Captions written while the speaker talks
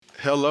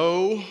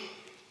Hello,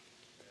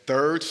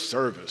 third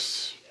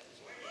service.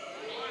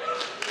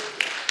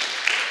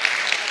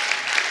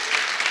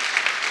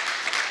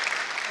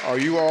 Are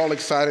you all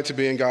excited to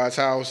be in God's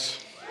house?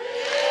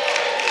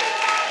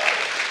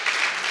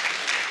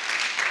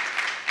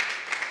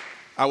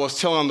 I was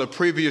telling the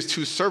previous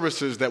two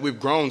services that we've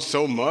grown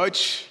so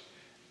much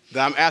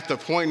that I'm at the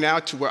point now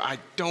to where I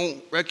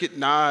don't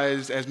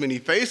recognize as many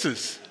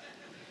faces.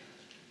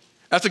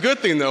 That's a good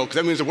thing, though, because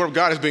that means the word of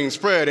God is being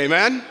spread,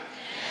 amen?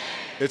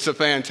 It's a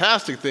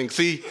fantastic thing.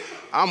 See,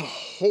 I'm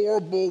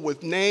horrible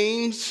with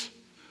names,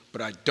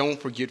 but I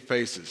don't forget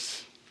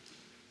faces.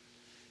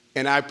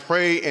 And I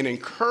pray and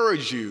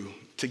encourage you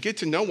to get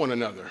to know one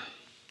another.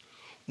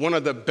 One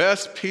of the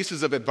best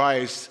pieces of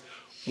advice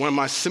one of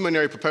my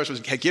seminary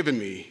professors had given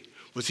me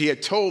was he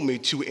had told me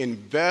to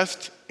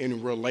invest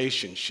in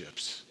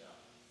relationships.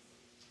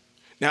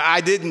 Now,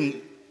 I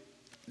didn't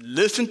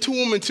listen to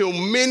him until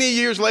many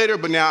years later,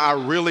 but now I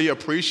really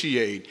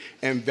appreciate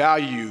and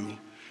value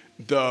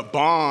the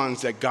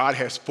bonds that God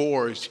has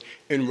forged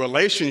in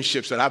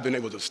relationships that I've been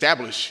able to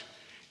establish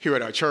here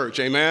at our church,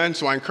 amen?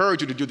 So I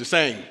encourage you to do the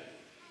same.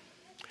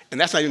 And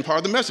that's not even part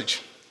of the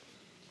message.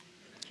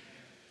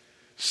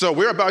 So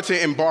we're about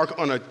to embark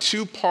on a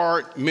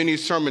two-part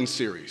mini-sermon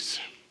series.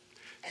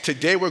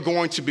 Today we're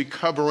going to be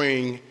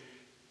covering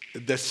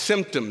the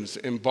symptoms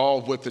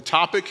involved with the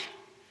topic,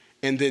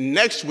 and then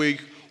next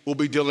week we'll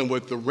be dealing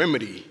with the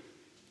remedy,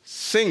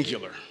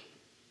 singular.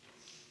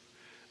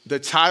 The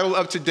title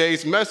of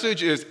today's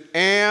message is,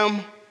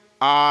 Am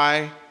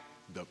I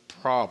the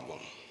Problem?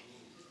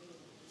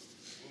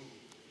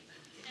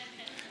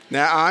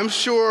 Now, I'm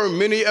sure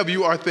many of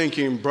you are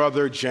thinking,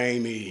 Brother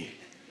Jamie,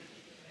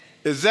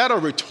 is that a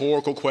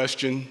rhetorical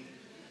question?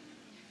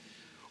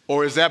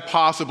 Or is that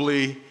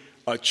possibly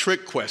a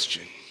trick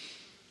question?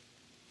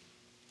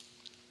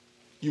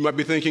 You might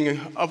be thinking,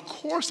 of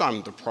course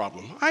I'm the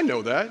problem. I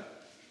know that.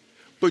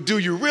 But do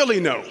you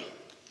really know?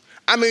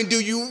 I mean, do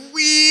you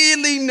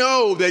really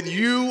know that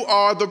you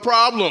are the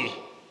problem?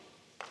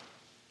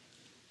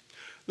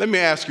 Let me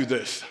ask you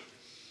this.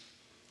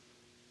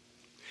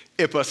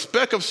 If a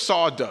speck of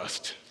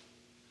sawdust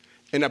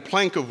and a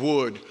plank of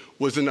wood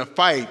was in a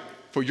fight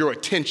for your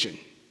attention,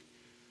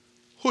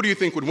 who do you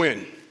think would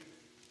win?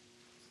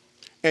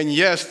 And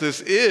yes,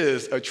 this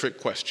is a trick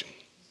question.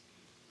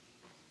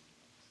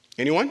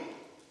 Anyone?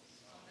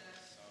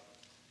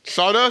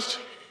 Sawdust?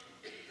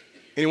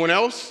 Anyone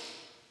else?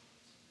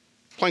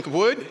 Plank of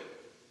wood?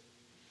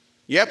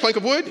 Yeah, plank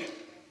of wood?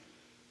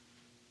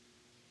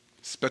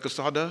 Speck of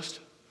sawdust?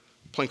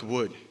 Plank of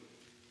wood.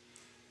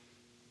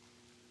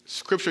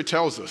 Scripture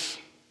tells us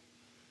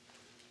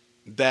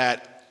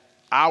that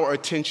our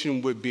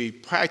attention would be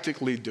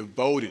practically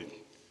devoted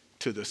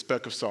to the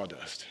speck of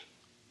sawdust.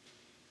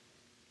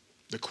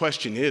 The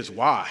question is,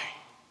 why?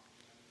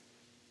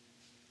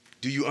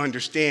 Do you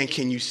understand?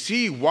 Can you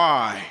see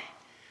why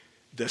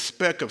the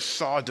speck of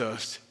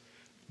sawdust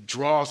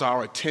draws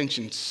our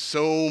attention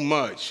so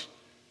much?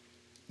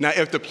 Now,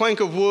 if the plank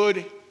of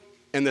wood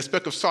and the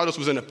speck of sawdust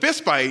was in a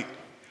fist fight,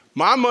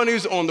 my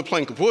money's on the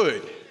plank of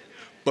wood.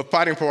 But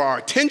fighting for our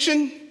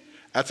attention,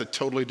 that's a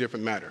totally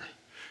different matter.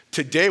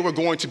 Today, we're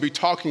going to be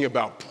talking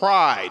about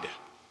pride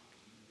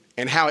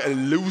and how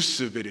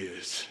elusive it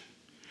is,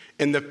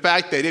 and the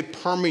fact that it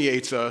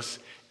permeates us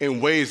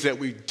in ways that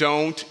we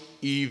don't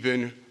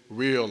even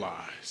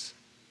realize.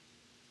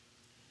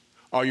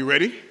 Are you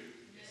ready?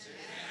 Yes,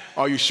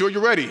 are you sure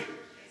you're ready? Yes.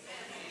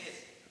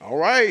 All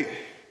right.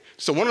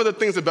 So one of the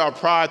things about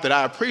pride that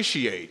I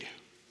appreciate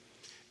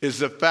is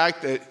the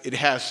fact that it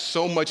has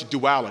so much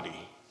duality.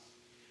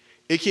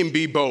 It can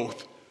be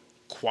both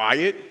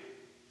quiet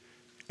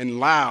and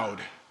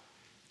loud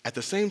at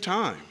the same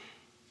time.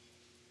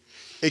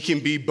 It can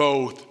be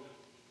both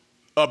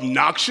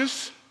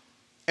obnoxious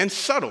and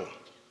subtle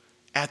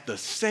at the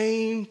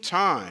same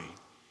time.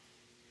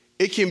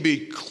 It can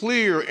be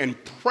clear and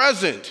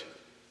present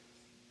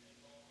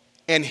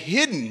and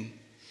hidden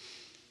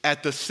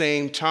at the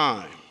same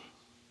time.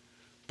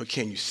 But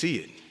can you see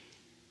it?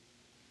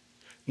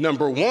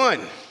 Number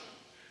one,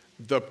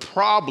 the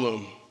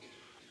problem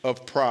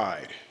of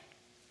pride.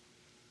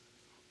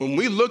 When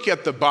we look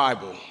at the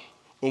Bible,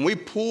 when we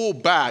pull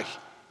back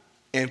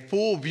in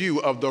full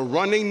view of the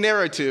running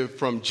narrative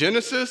from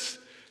Genesis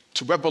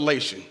to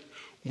Revelation,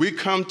 we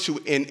come to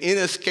an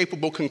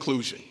inescapable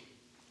conclusion.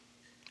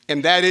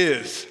 And that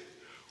is,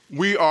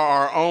 we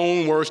are our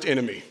own worst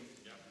enemy.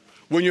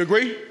 Wouldn't you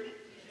agree?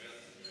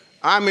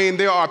 I mean,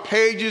 there are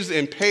pages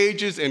and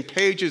pages and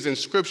pages in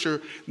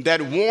Scripture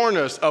that warn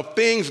us of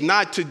things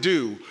not to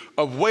do,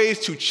 of ways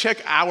to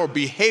check our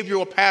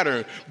behavioral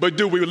pattern. But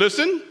do we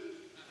listen?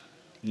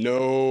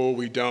 No,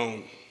 we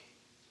don't.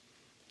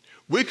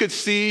 We could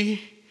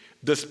see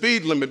the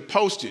speed limit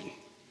posted,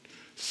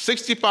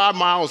 65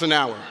 miles an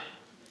hour.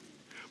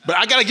 But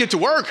I got to get to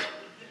work.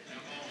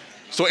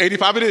 So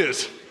 85 it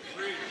is.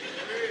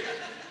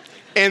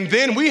 And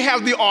then we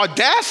have the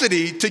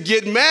audacity to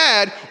get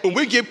mad when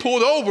we get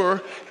pulled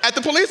over at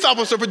the police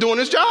officer for doing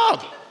his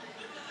job.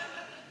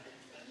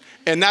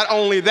 And not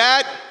only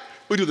that,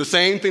 We do the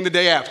same thing the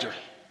day after.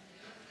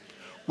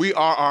 We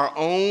are our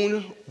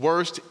own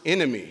worst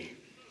enemy.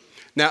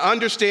 Now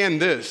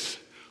understand this.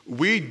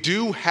 We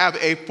do have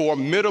a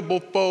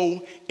formidable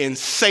foe in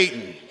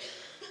Satan,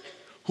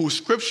 who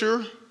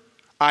Scripture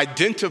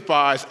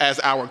identifies as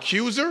our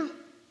accuser,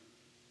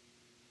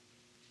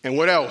 and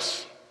what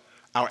else?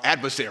 Our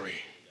adversary.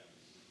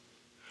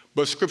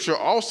 But Scripture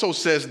also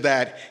says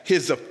that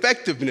his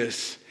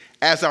effectiveness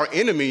as our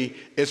enemy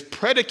is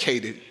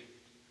predicated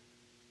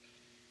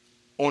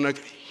on a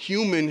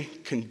human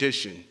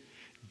condition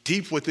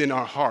deep within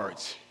our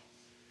hearts,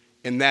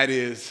 and that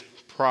is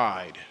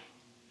pride.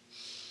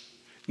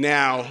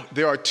 Now,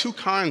 there are two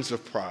kinds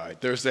of pride.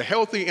 There's the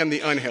healthy and the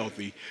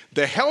unhealthy.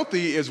 The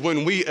healthy is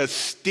when we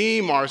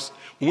esteem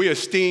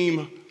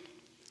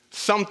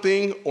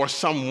something or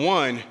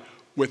someone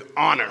with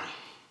honor.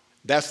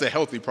 That's the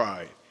healthy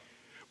pride.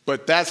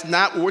 But that's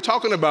not what we're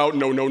talking about.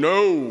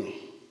 No.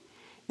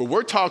 What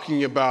we're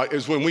talking about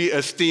is when we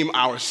esteem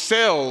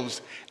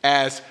ourselves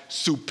as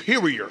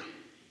superior.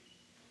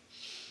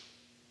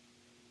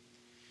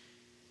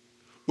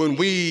 When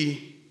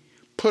we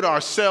put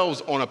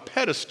ourselves on a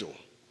pedestal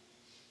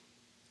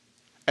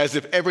as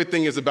if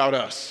everything is about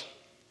us.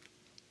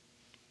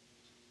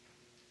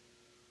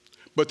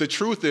 But the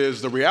truth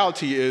is, the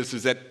reality is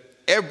that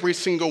every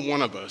single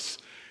one of us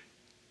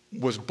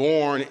was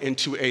born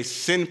into a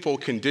sinful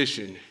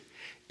condition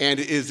and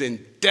is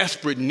in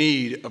desperate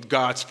need of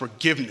God's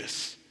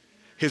forgiveness,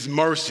 his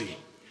mercy,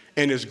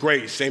 and his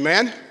grace.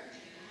 Amen?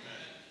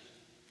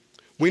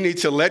 We need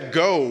to let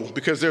go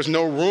because there's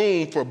no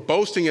room for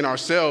boasting in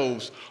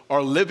ourselves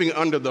or living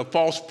under the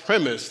false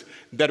premise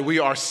that we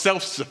are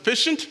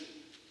self-sufficient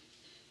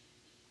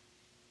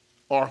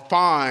or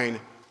fine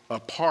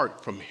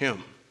apart from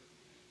him.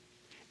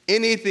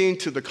 Anything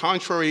to the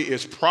contrary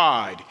is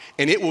pride,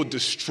 and it will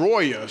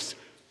destroy us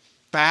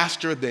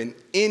faster than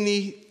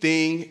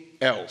anything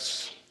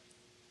else.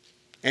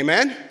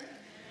 Amen?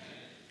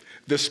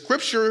 The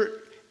Scripture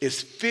is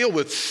filled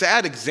with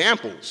sad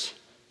examples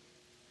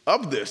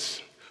of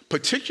this,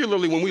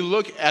 particularly when we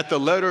look at the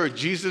letter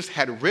Jesus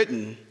had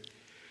written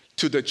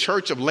to the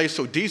church of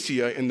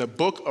Laodicea in the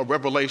book of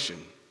Revelation.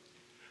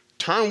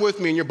 Turn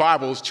with me in your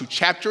Bibles to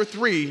chapter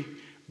 3,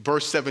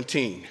 verse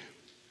 17.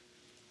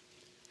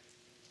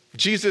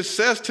 Jesus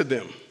says to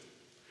them,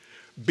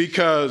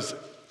 because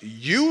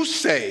you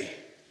say,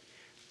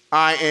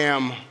 I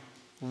am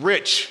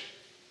rich.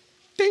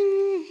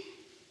 Ding.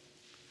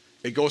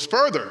 It goes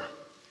further.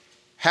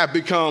 Have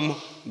become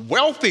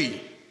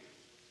wealthy.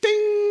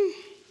 Ding.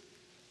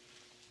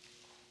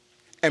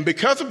 And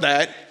because of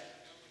that,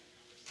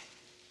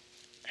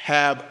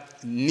 have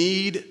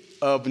need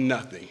of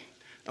nothing.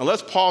 Now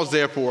let's pause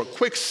there for a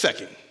quick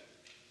second.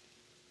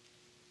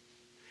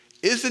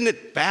 Isn't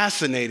it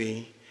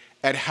fascinating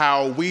at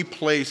how we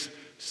place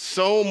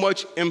so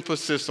much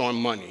emphasis on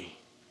money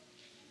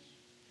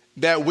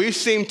that we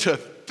seem to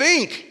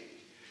think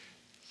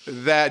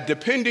that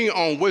depending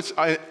on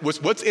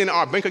what's in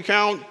our bank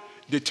account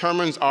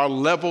determines our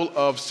level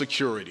of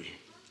security.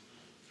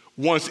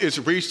 Once it's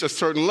reached a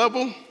certain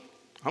level,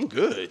 I'm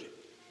good.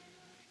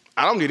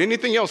 I don't need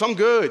anything else. I'm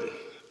good.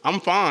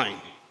 I'm fine.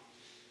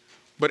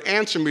 But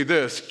answer me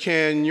this,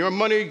 can your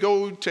money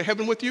go to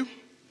heaven with you?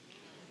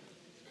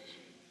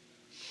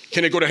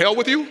 Can it go to hell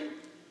with you?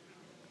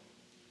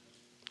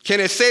 Can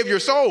it save your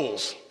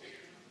souls?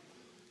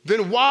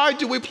 Then why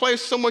do we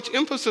place so much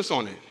emphasis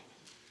on it?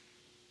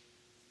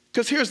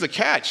 Because here's the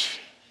catch.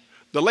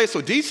 The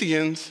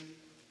Laodiceans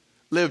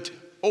lived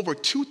over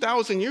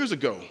 2,000 years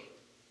ago.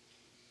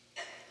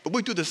 But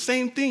we do the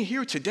same thing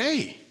here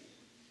today.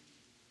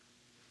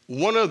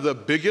 One of the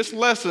biggest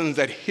lessons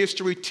that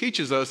history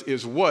teaches us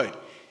is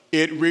what?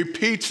 It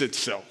repeats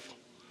itself.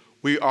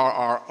 We are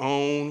our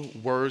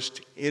own worst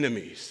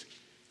enemies.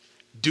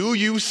 Do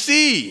you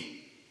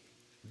see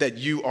that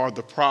you are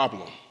the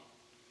problem?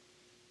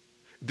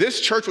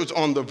 This church was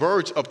on the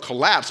verge of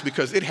collapse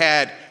because it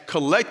had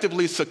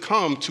collectively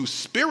succumbed to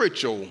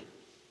spiritual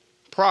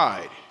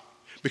pride.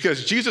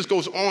 Because Jesus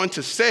goes on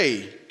to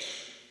say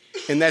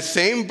in that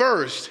same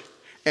verse,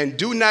 and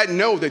do not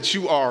know that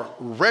you are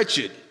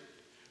wretched,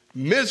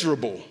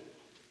 miserable,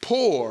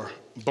 poor,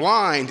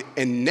 blind,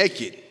 and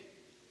naked.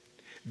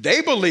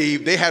 They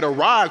believed they had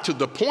arrived to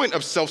the point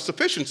of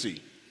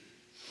self-sufficiency.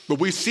 But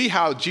we see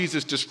how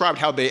Jesus described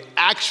how they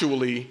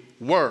actually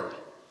were.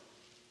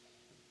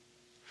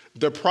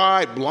 The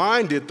pride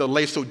blinded the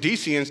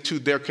Laodiceans to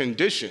their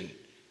condition,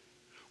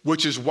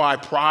 which is why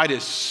pride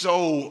is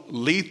so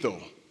lethal.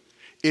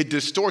 It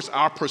distorts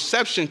our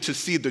perception to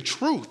see the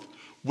truth,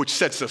 which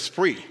sets us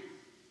free.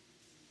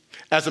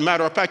 As a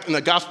matter of fact, in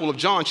the Gospel of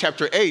John,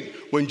 chapter 8,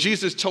 when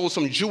Jesus told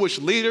some Jewish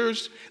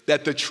leaders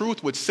that the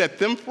truth would set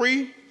them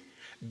free,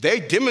 they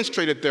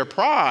demonstrated their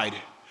pride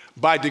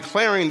by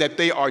declaring that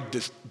they are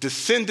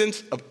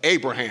descendants of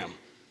Abraham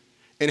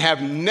and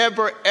have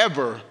never,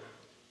 ever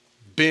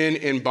been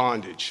in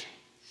bondage.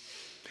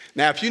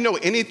 Now, if you know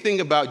anything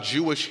about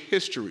Jewish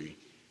history,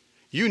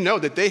 you know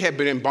that they had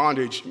been in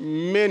bondage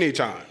many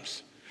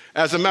times.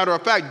 As a matter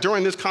of fact,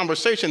 during this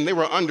conversation, they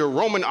were under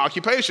Roman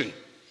occupation.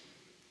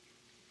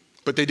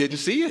 but they didn't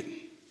see it.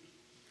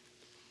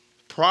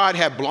 Pride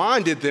had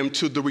blinded them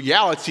to the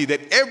reality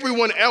that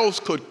everyone else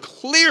could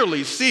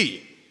clearly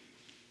see.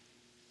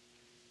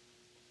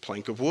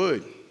 Plank of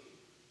wood,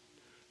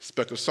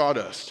 speck of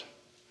sawdust.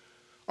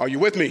 Are you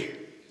with me?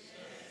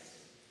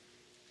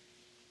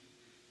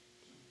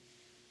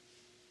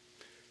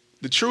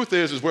 The truth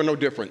is we're no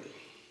different.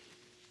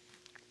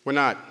 We're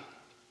not.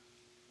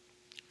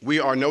 We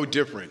are no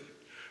different.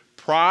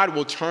 Pride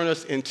will turn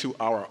us into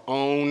our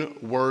own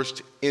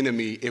worst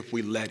enemy if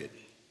we let it.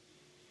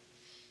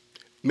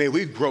 May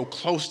we grow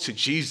close to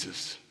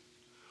Jesus,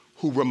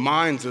 who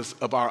reminds us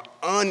of our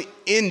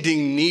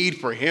unending need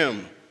for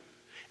him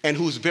and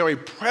whose very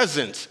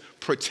presence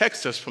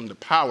protects us from the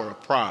power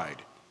of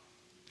pride.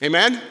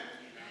 Amen? Amen.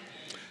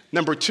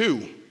 Number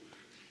 2,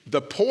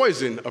 the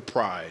poison of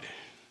pride.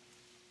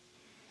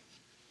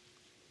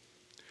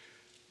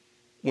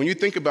 When you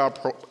think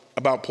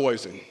about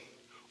poison,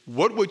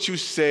 what would you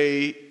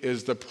say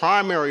is the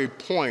primary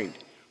point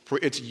for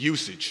its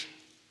usage?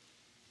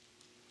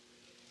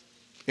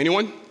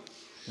 Anyone?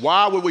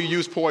 Why would we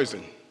use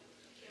poison?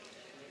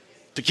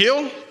 To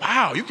kill?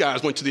 Wow, you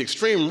guys went to the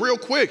extreme real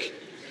quick.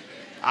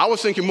 I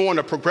was thinking more in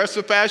a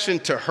progressive fashion,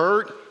 to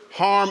hurt,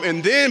 harm,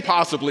 and then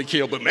possibly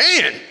kill. But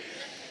man,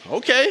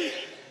 okay.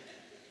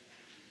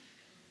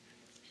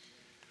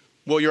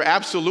 Well, you're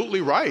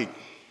absolutely right.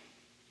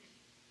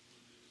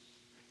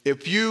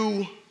 If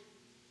you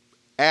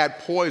add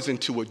poison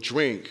to a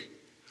drink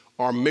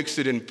or mix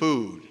it in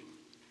food,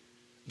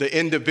 the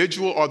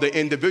individual or the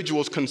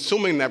individuals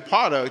consuming that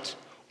product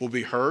will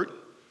be hurt,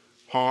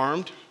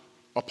 harmed,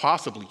 or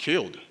possibly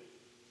killed.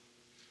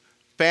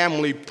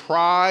 Family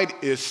pride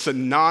is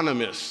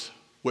synonymous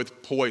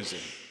with poison.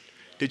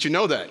 Did you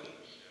know that?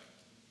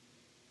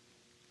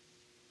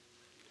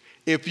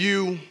 If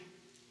you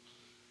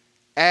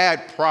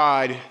add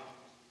pride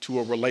to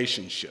a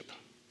relationship,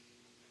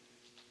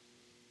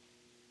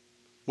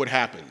 what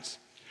happens?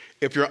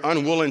 If you're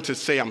unwilling to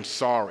say, I'm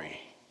sorry,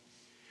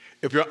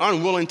 if you're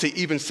unwilling to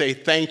even say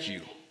thank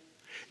you,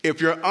 if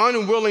you're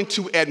unwilling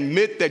to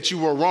admit that you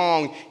were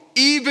wrong,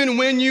 even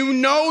when you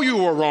know you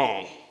were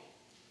wrong,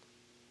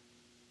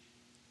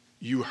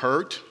 you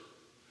hurt,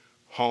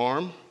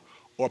 harm,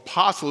 or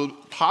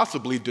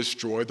possibly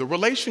destroy the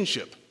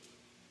relationship.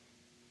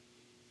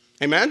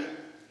 Amen? Amen?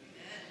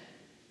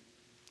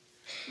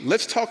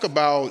 Let's talk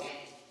about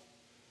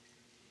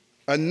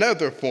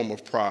another form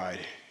of pride.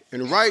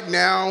 And right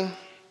now,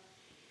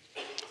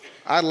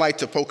 I'd like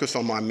to focus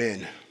on my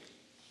men.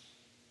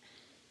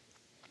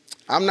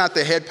 I'm not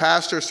the head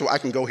pastor, so I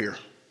can go here.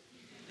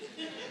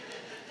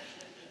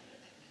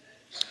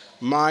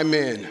 My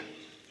men.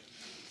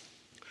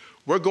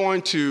 We're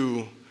going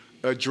to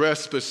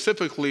address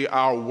specifically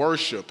our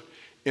worship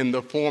in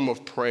the form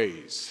of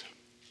praise.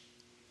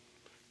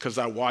 Because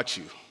I watch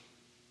you.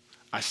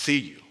 I see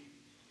you.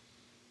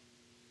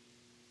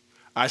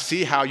 I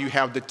see how you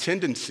have the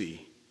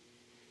tendency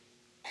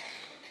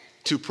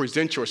to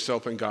present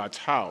yourself in God's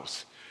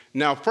house.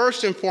 Now,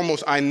 first and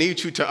foremost, I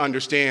need you to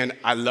understand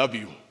I love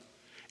you.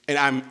 And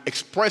I'm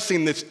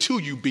expressing this to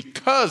you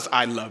because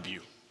I love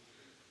you.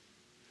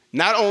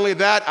 Not only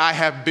that, I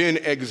have been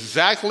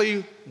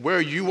exactly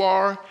where you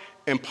are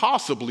and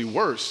possibly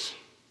worse.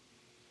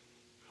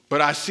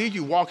 But I see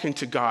you walk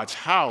into God's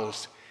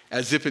house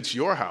as if it's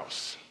your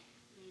house.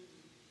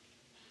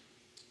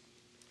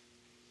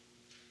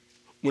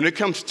 When it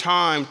comes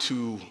time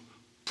to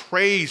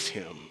praise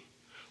him,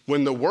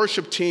 when the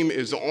worship team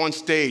is on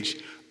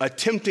stage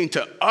attempting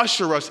to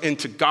usher us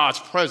into God's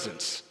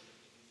presence,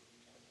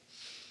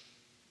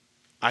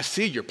 I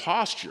see your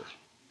posture.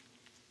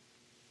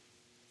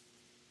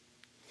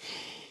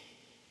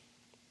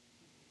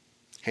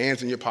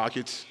 Hands in your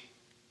pockets.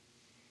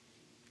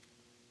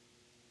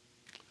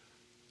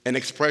 An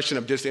expression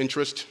of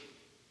disinterest.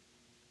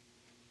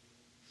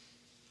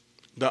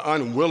 The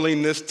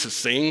unwillingness to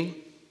sing.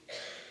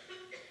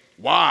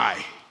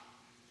 Why?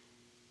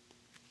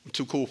 I'm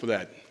too cool for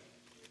that.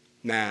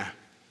 Nah,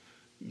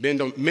 men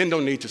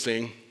don't need to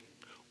sing.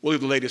 We'll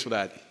leave the ladies for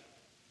that.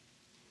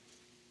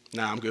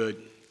 Nah, I'm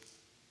good.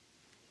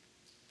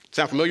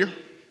 Sound familiar?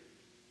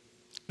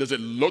 Does it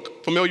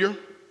look familiar?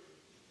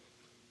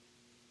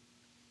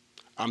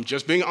 I'm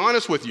just being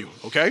honest with you,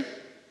 okay?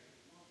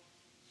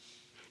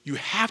 You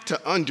have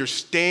to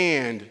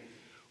understand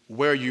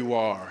where you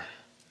are.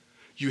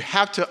 You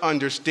have to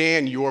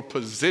understand your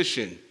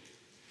position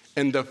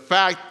and the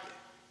fact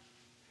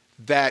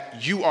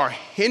that you are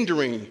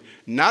hindering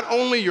not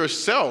only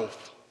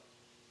yourself,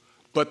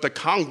 but the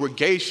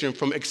congregation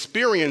from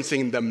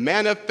experiencing the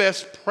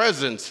manifest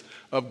presence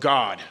of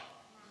God.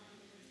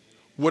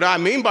 What I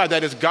mean by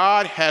that is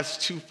God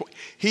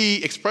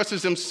he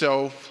expresses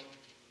himself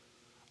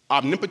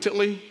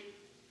omnipotently,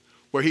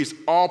 where he's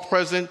all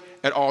present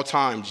at all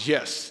times.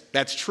 Yes,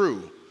 that's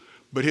true.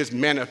 But his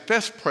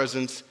manifest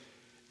presence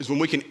is when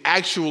we can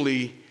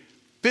actually,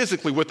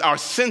 physically, with our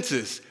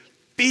senses,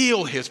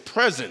 feel his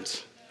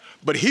presence.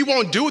 But he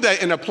won't do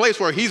that in a place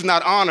where he's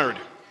not honored.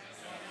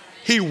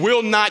 He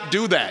will not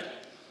do that.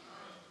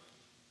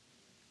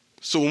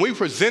 So when we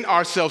present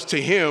ourselves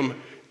to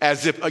him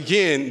as if,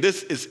 again,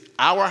 this is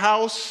our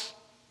house,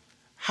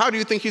 how do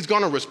you think he's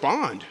going to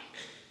respond?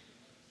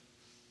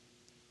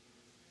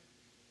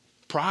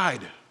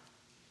 Pride.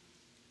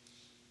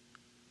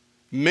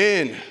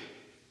 Men,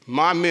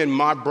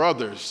 my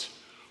brothers,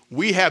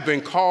 we have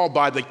been called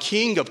by the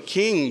King of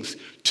Kings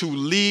to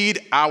lead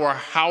our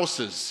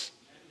houses.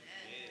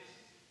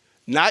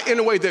 Not in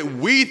a way that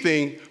we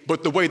think,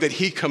 but the way that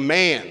he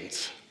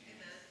commands.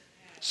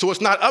 So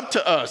it's not up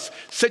to us.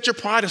 Set your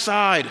pride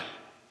aside.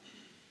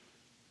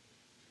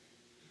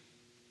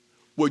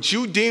 What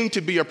you deem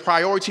to be a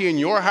priority in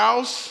your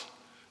house,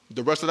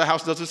 the rest of the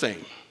house does the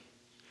same.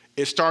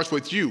 It starts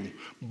with you.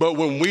 But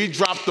when we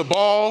drop the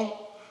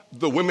ball,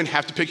 the women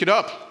have to pick it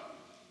up.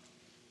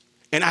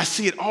 And I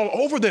see it all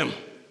over them.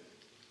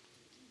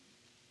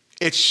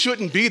 It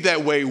shouldn't be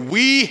that way.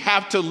 We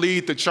have to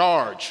lead the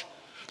charge.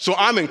 So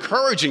I'm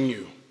encouraging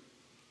you.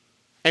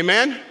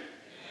 Amen?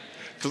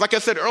 Because like I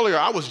said earlier,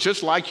 I was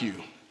just like you.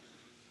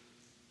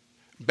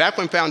 Back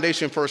when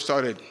Foundation first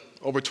started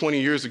over 20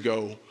 years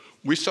ago,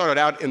 we started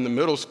out in the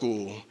middle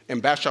school, in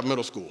Bastrop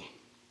Middle School.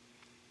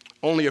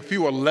 Only a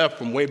few are left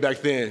from way back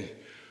then.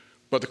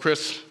 Brother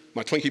Chris,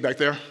 my Twinkie back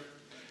there.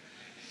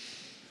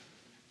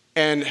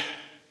 And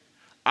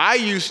I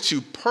used to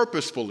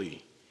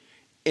purposefully,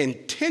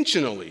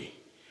 intentionally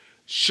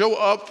show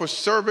up for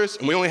service,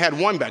 and we only had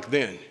one back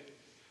then,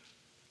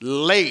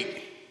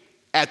 late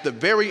at the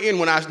very end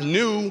when I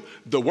knew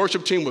the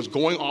worship team was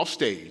going off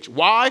stage.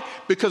 Why?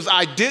 Because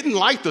I didn't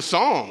like the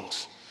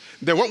songs.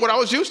 They weren't what I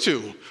was used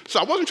to. So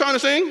I wasn't trying to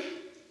sing.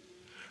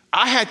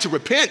 I had to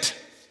repent.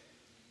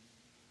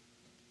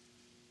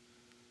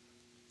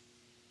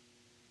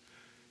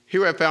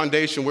 Here at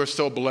Foundation, we're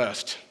so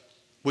blessed.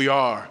 We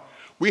are.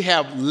 We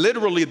have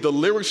literally the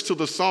lyrics to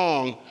the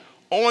song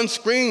on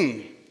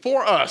screen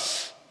for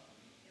us.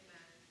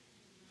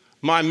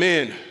 My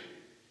men,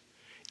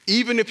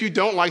 even if you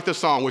don't like the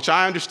song, which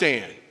I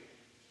understand,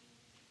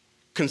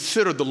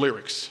 consider the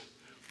lyrics.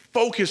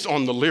 Focus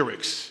on the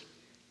lyrics.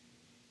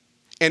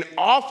 And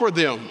offer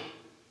them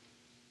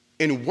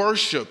in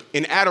worship,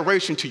 in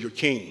adoration to your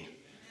King.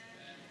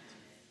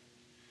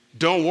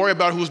 Don't worry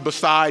about who's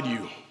beside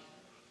you.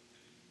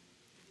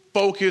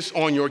 Focus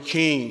on your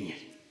King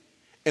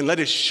and let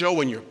it show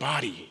in your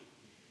body.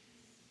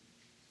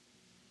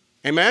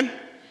 Amen?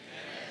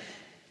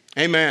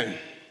 Amen.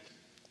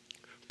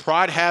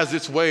 Pride has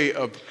its way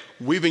of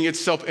weaving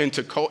itself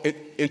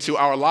into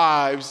our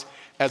lives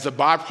as a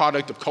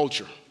byproduct of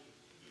culture.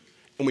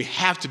 And we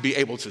have to be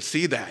able to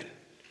see that.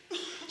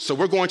 So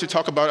we're going to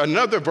talk about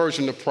another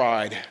version of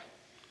pride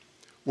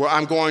where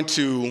I'm going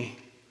to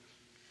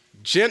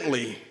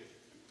gently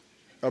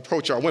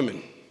approach our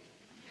women.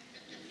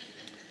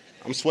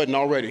 I'm sweating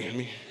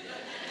already.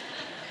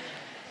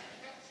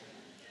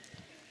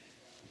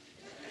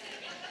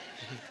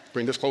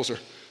 Bring this closer.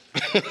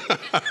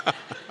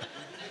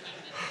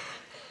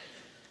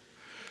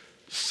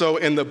 So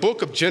in the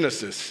book of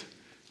Genesis,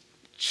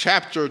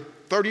 chapter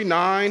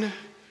 39,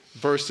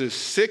 verses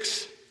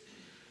 6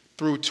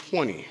 through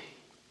 20,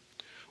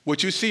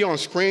 what you see on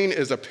screen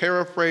is a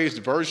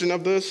paraphrased version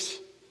of this.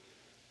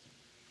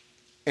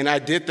 And I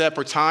did that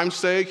for time's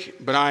sake,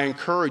 but I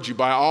encourage you,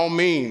 by all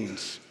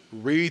means,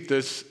 read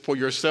this for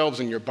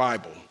yourselves in your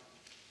Bible.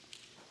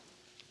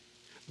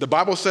 The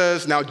Bible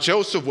says, now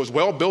Joseph was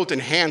well built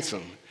and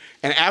handsome,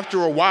 and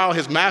after a while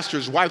his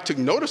master's wife took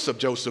notice of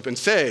Joseph and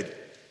said,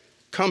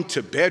 come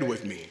to bed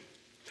with me.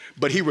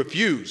 But he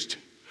refused.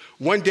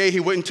 One day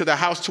he went into the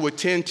house to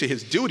attend to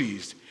his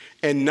duties,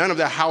 and none of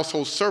the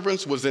household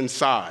servants was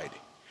inside.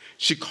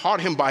 She caught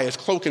him by his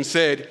cloak and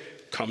said,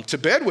 come to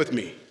bed with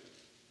me.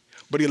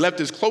 But he left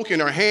his cloak in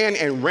her hand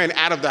and ran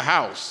out of the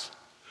house.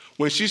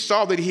 When she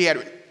saw that he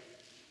had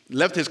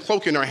left his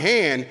cloak in her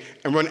hand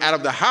and run out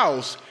of the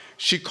house,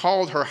 she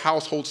called her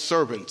household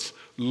servants.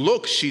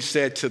 Look, she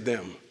said to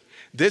them,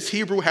 this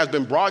Hebrew has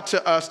been brought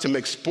to us to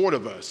make sport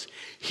of us.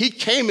 He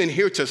came in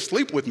here to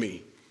sleep with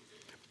me,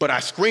 but I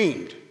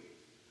screamed.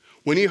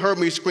 When he heard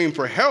me scream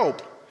for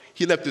help,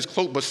 he left his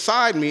cloak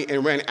beside me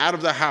and ran out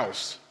of the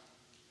house.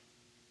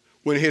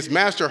 When his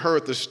master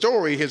heard the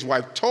story, his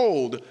wife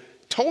told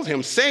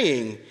him,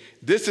 saying,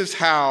 this is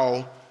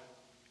how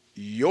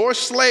your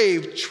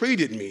slave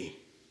treated me.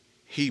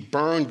 He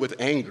burned with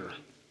anger.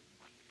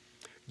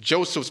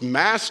 Joseph's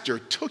master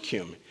took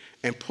him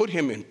and put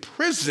him in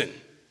prison,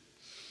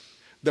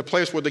 the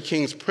place where the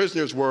king's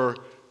prisoners were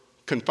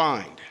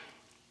confined.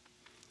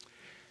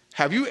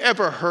 Have you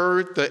ever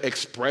heard the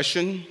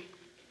expression,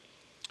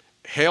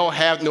 hell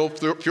hath no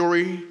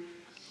fury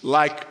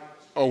like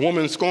a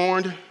woman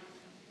scorned?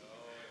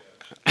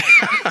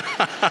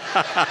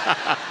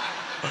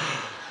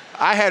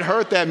 I had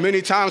heard that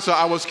many times, so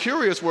I was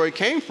curious where it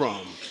came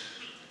from.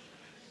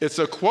 It's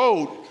a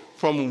quote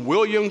from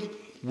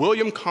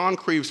William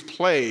Concreve's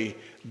play,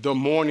 The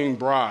Mourning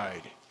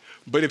Bride.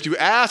 But if you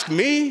ask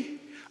me,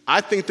 I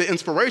think the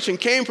inspiration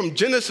came from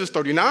Genesis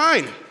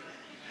 39.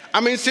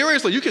 I mean,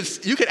 seriously, you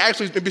could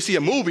actually maybe see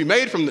a movie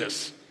made from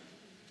this.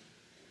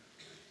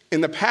 In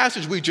the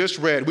passage we just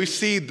read, we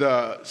see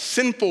the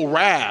sinful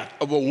wrath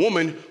of a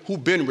woman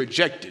who'd been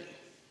rejected.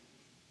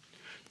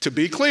 To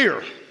be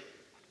clear,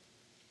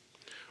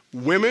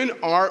 women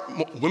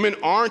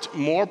aren't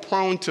more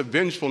prone to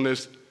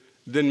vengefulness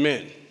than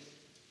men.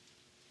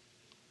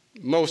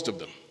 Most of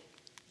them.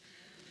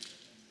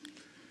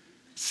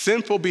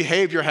 Sinful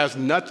behavior has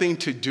nothing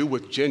to do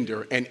with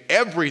gender and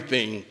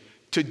everything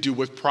to do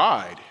with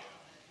pride.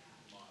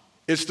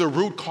 It's the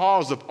root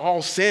cause of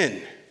all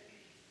sin.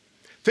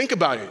 Think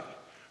about it.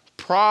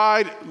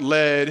 Pride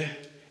led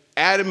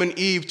Adam and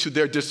Eve to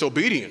their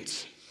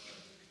disobedience.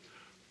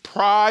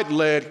 Pride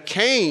led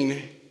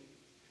Cain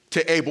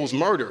to Abel's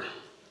murder.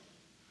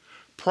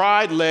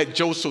 Pride led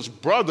Joseph's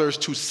brothers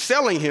to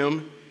selling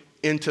him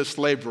into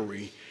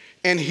slavery.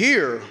 And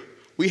here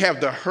we have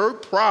the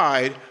hurt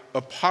pride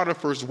of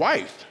Potiphar's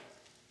wife,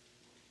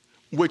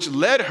 which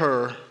led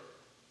her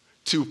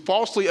to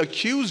falsely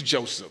accuse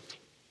Joseph,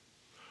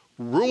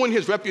 ruin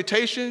his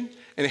reputation,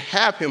 and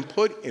have him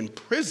put in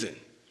prison.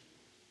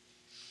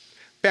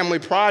 Family,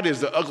 pride is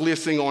the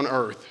ugliest thing on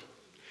earth.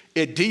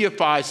 It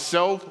deifies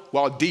self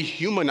while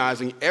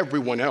dehumanizing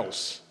everyone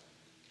else.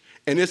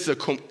 And it's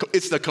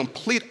the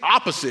complete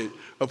opposite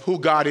of who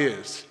God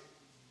is.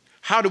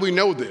 How do we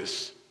know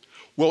this?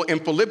 Well, in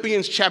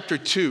Philippians chapter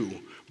 2,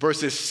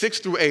 verses 6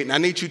 through 8, and I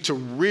need you to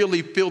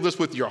really feel this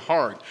with your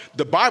heart.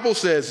 The Bible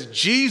says,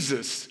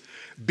 Jesus,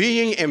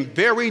 being in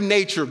very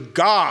nature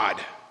God,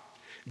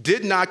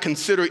 did not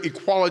consider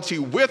equality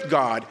with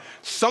God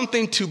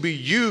something to be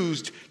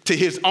used to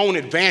his own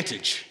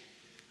advantage.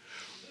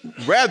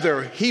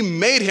 Rather, he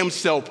made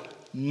himself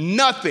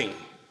nothing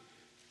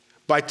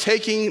by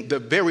taking the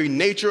very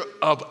nature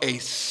of a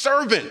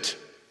servant,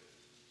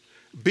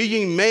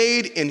 being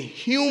made in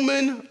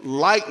human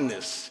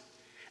likeness,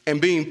 and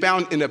being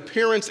found in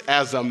appearance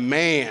as a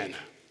man.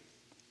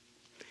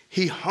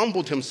 He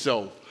humbled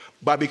himself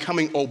by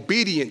becoming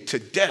obedient to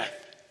death,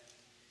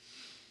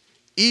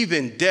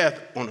 even death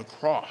on a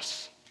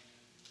cross.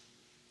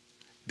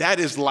 That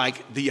is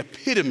like the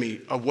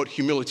epitome of what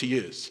humility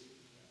is.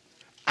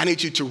 I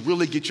need you to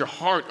really get your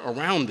heart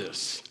around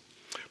this.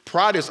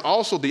 Pride is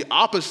also the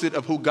opposite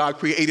of who God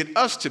created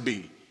us to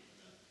be,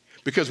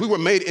 because we were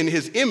made in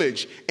his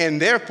image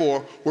and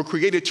therefore were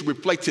created to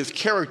reflect his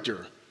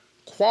character,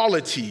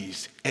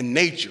 qualities, and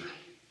nature.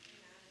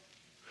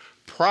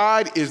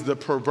 Pride is the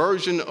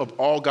perversion of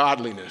all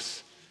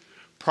godliness.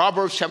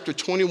 Proverbs chapter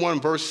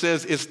 21 verse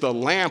says it's the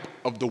lamp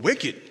of the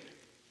wicked.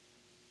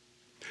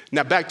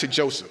 Now back to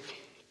Joseph.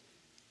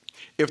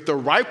 If the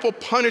rightful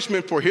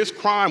punishment for his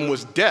crime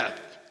was death,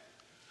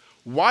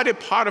 why did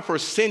Potiphar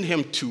send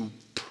him to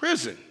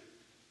prison?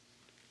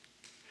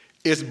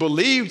 It's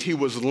believed he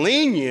was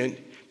lenient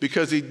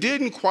because he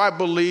didn't quite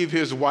believe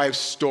his wife's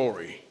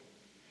story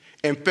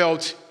and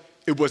felt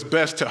it was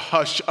best to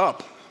hush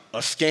up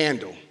a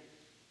scandal.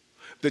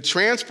 The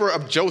transfer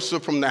of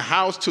Joseph from the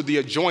house to the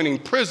adjoining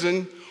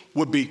prison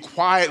would be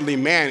quietly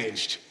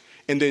managed,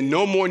 and then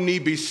no more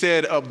need be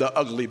said of the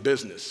ugly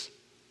business.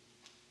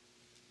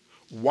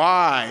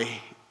 Why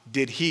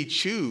did he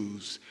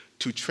choose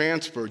to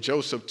transfer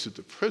Joseph to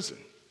the prison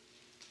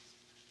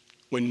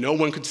when no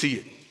one could see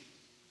it?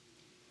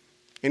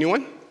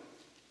 Anyone?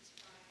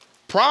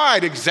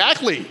 Pride,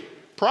 exactly.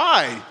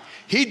 Pride.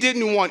 He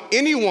didn't want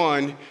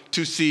anyone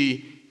to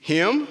see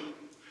him,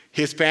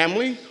 his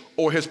family,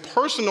 or his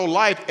personal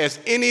life as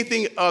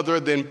anything other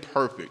than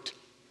perfect.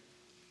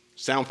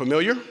 Sound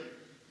familiar?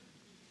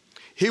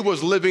 He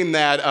was living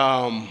that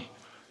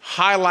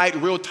highlight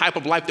reel type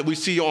of life that we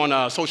see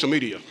on social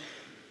media.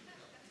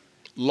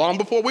 Long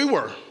before we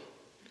were.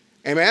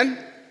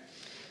 Amen?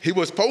 He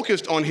was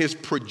focused on his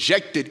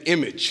projected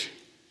image.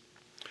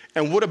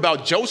 And what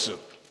about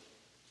Joseph?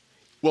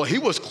 Well, he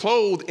was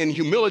clothed in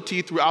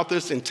humility throughout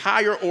this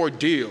entire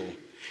ordeal.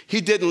 He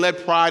didn't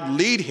let pride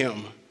lead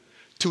him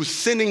to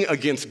sinning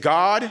against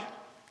God,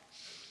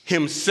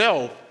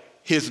 himself,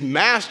 his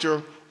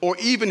master, or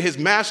even his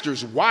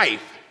master's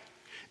wife.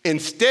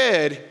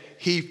 Instead,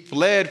 he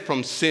fled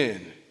from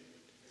sin.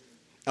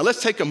 Now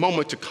let's take a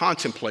moment to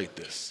contemplate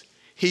this.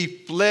 He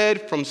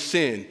fled from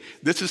sin.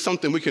 This is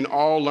something we can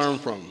all learn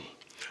from.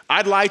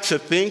 I'd like to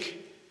think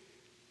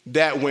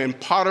that when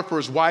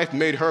Potiphar's wife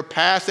made her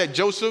pass at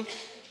Joseph,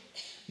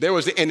 there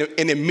was an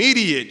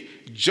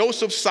immediate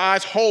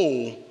Joseph-sized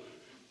hole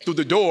through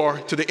the door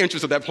to the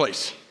entrance of that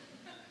place.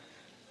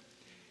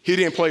 He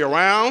didn't play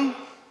around.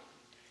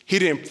 He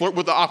didn't flirt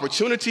with the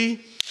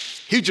opportunity.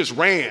 He just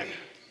ran.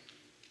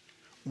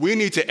 We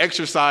need to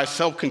exercise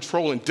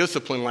self-control and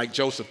discipline like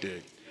Joseph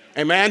did.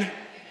 Amen?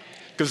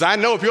 Because I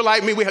know if you're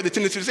like me, we have the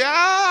tendency to say,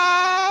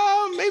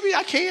 maybe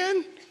I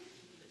can.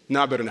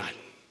 No, I better not.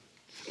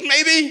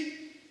 Maybe.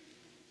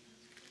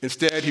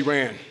 Instead, he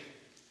ran.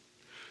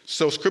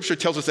 So scripture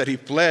tells us that he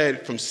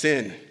fled from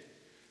sin.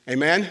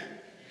 Amen?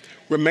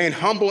 Remain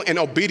humble and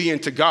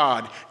obedient to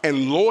God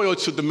and loyal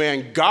to the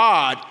man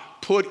God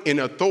put in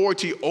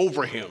authority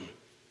over him.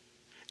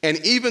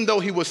 And even though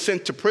he was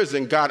sent to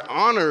prison, God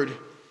honored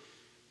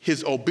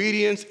his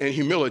obedience and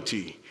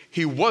humility.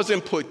 He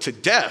wasn't put to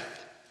death,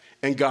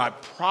 and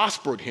God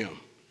prospered him.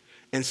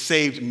 and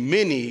saved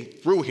many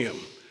through him.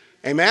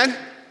 Amen?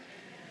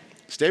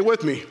 Stay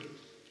with me.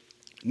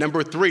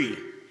 Number 3,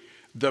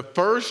 the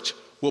first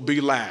will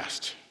be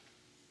last.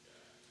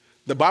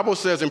 The Bible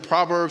says in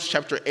Proverbs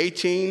chapter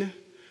 18,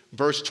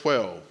 verse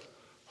 12,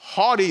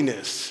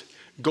 haughtiness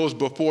goes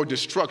before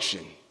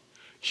destruction.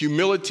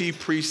 Humility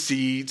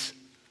precedes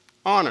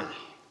honor.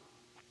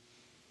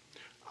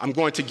 I'm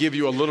going to give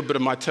you a little bit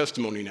of my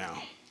testimony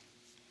now.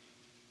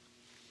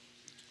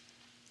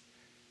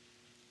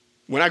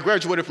 When I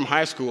graduated from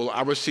high school,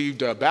 I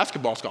received a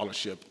basketball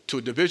scholarship to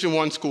a Division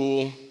I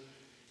school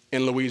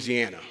in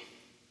Louisiana.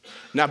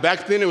 Now,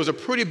 back then, it was a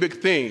pretty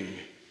big thing.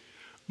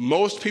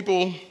 Most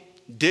people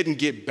didn't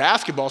get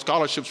basketball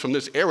scholarships from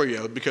this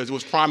area because it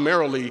was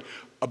primarily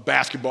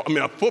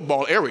a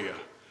football area.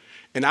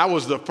 And I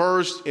was the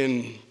first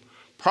in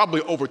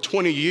probably over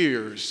 20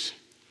 years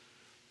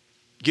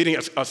getting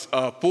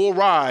a full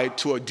ride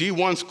to a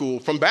D1 school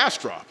from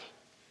Bastrop.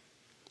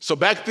 So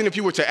back then, if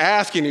you were to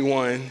ask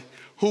anyone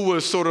who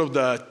was sort of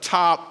the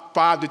top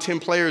 5 to 10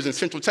 players in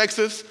Central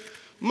Texas,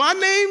 my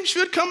name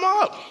should come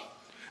up.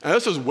 And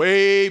this was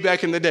way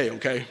back in the day,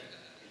 okay?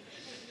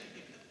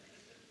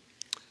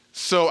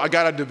 So I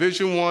got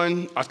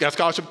a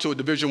scholarship to a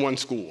Division I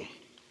school.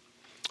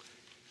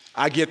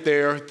 I get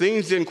there,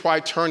 things didn't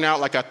quite turn out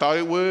like I thought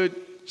it would,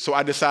 so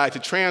I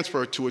decided to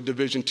transfer to a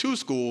Division II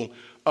school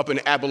up in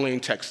Abilene,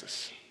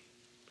 Texas.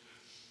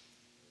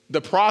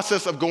 The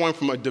process of going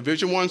from a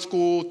Division I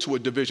school to a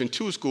Division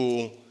II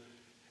school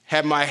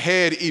had my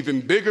head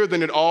even bigger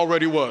than it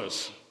already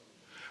was.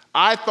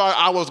 I thought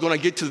I was going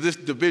to get to this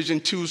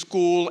Division II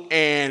school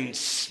and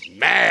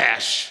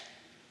smash.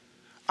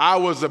 I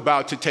was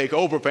about to take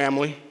over,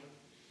 family.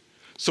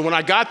 So when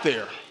I got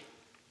there,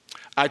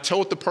 I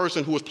told the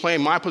person who was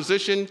playing my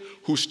position,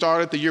 who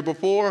started the year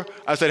before,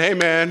 I said, hey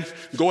man,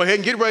 go ahead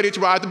and get ready to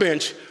ride the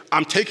bench.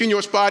 I'm taking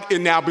your spot, it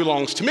now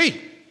belongs to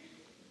me.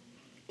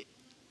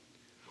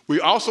 We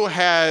also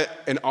had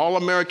an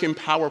All-American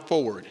power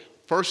forward,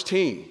 first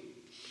team.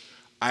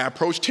 I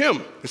approached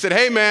him and said,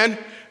 hey man,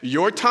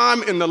 your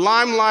time in the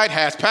limelight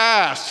has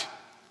passed.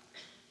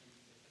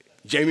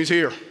 Jamie's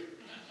here.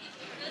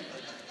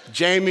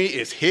 Jamie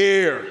is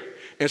here.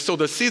 And so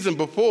the season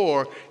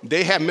before,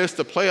 they had missed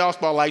the playoffs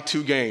by like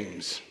 2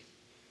 games.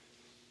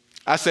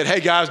 I said, hey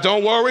guys,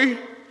 don't worry.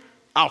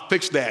 I'll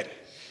fix that.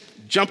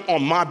 Jump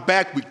on my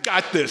back, we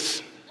got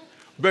this.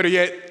 Better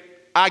yet,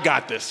 I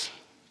got this.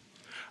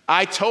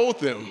 I told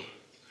them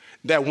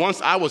that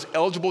once I was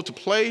eligible to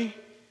play,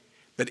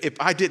 that if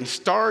I didn't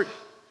start,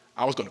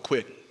 I was going to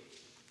quit.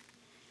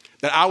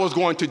 That I was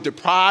going to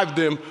deprive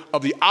them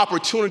of the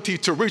opportunity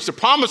to reach the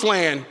promised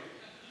land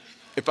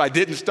if I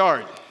didn't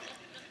start.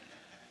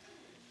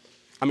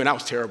 I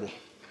was terrible.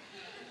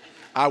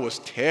 I was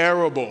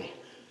terrible.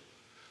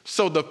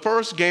 So the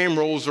first game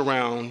rolls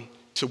around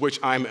to which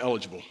I'm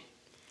eligible.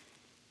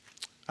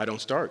 I don't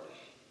start.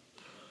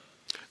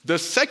 The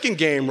second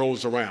game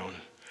rolls around.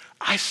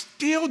 I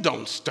still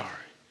don't start.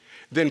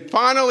 Then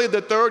finally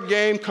the third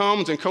game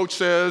comes and coach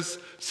says,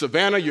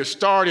 Savannah, you're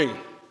starting.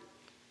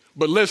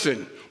 But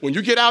listen, when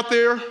you get out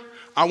there,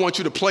 I want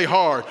you to play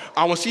hard.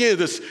 I want to see any of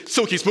this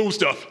silky smooth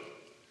stuff.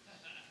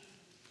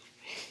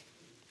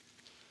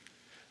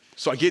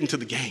 So I get into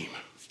the game.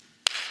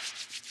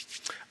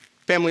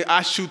 Family,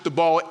 I shoot the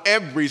ball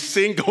every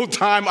single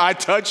time I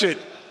touch it.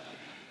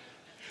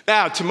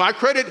 Now, to my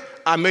credit,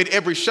 I made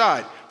every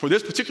shot. For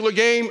this particular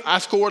game, I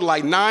scored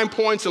like 9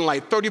 points in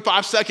like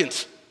 35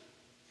 seconds.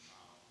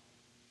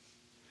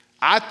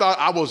 I thought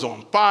I was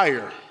on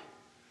fire.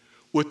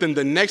 Within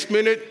the next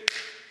minute,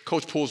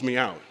 coach pulls me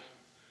out.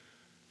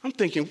 I'm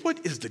thinking,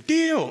 what is the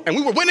deal? And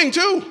we were winning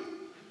too. I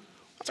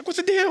was like, what's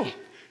the deal?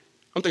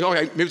 I'm thinking,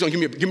 okay, maybe he's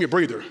gonna give me a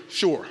breather.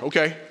 Sure,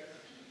 okay.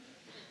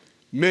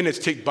 Minutes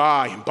tick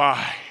by and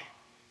by.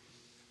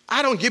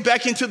 I don't get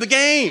back into the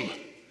game.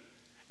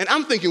 And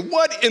I'm thinking,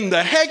 what in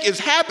the heck is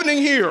happening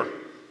here?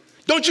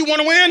 Don't you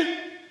want to win?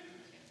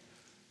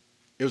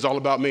 It was all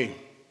about me.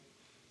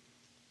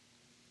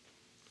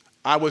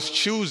 I was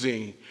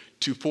choosing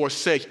to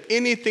forsake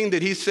anything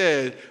that he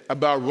said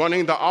about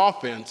running the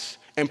offense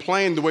and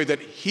playing the way that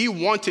he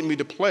wanted me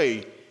to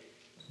play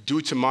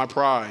due to my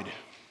pride.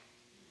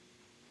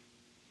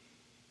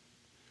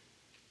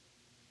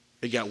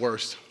 It got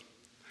worse.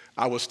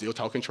 I was still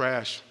talking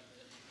trash.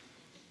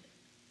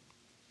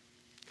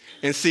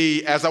 And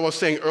see, as I was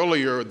saying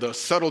earlier, the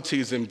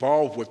subtleties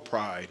involved with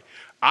pride.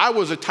 I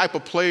was a type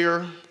of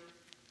player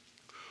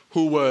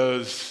who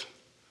was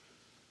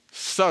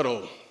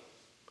subtle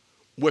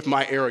with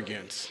my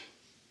arrogance.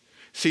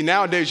 See,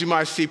 nowadays you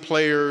might see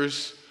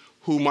players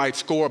who might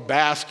score a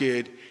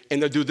basket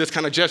and they'll do this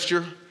kind of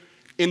gesture,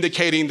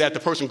 indicating that the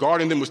person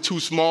guarding them was too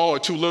small or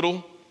too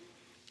little.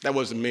 That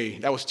wasn't me.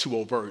 That was too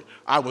overt.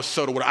 I was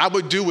subtle. What I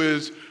would do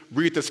is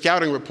read the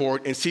scouting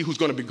report and see who's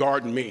going to be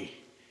guarding me.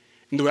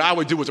 And what I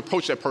would do was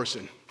approach that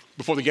person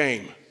before the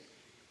game.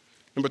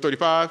 Number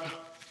 35,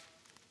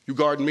 you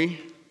guarding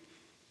me?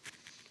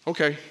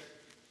 Okay,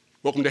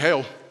 welcome to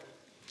hell.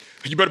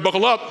 You better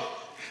buckle up.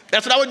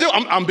 That's what I would do.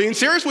 I'm being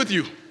serious with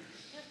you.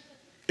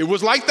 It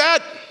was like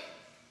that.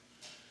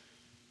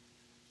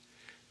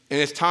 And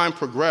as time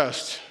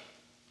progressed,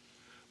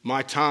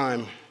 my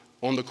time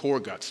on the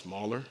court got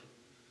smaller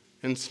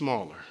and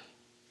smaller.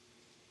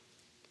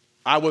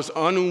 I was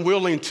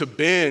unwilling to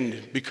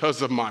bend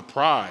because of my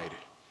pride.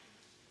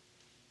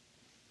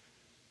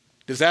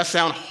 Does that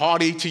sound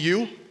haughty to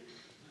you?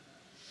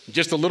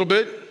 Just a little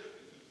bit?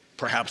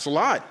 Perhaps a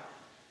lot.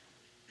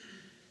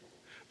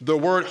 The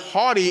word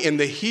haughty in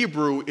the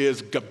Hebrew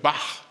is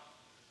gabah.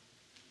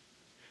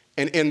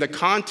 And in the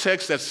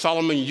context that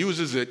Solomon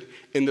uses it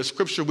in the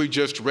scripture we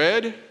just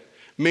read,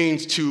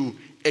 means to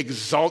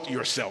exalt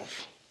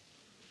yourself,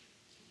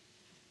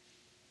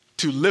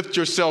 to lift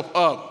yourself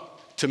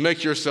up, to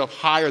make yourself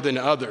higher than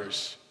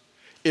others.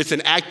 It's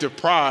an act of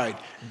pride.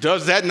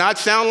 Does that not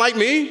sound like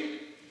me?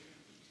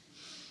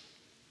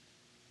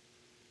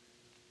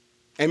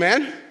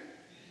 Amen?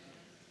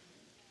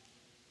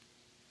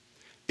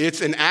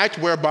 It's an act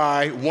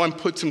whereby one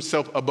puts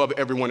himself above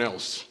everyone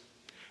else.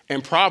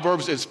 And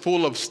Proverbs is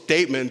full of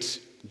statements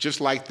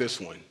just like this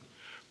one.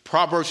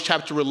 Proverbs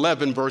chapter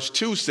 11, verse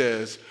 2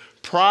 says,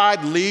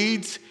 "Pride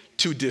leads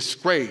to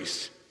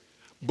disgrace,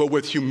 but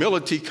with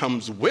humility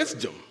comes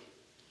wisdom."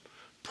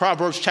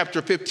 Proverbs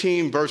chapter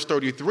 15, verse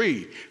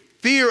 33,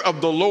 "Fear of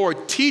the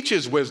Lord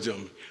teaches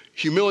wisdom.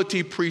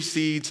 Humility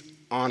precedes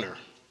honor."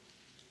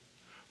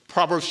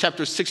 Proverbs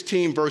chapter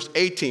 16, verse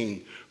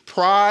 18,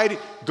 "Pride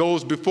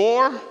goes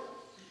before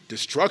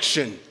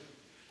destruction,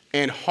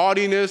 and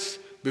haughtiness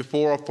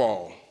before a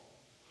fall."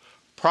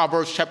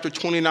 Proverbs chapter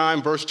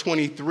 29, verse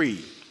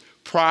 23,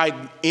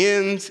 "Pride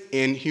ends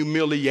in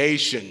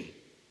humiliation,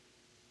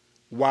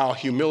 while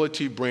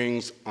humility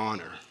brings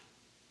honor."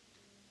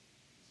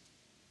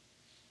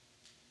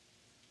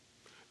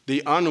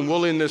 The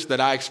unwillingness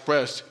that I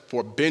expressed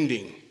for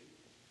bending,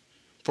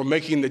 for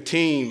making the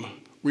team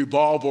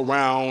revolve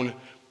around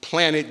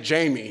Planet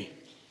Jamie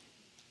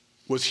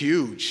was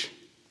huge.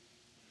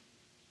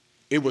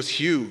 It was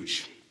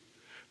huge.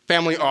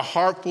 Family, a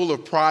heart full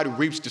of pride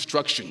reaps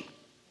destruction.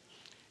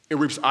 It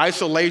reaps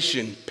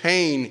isolation,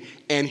 pain,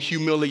 and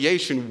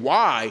humiliation.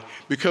 Why?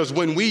 Because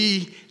when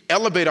we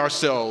elevate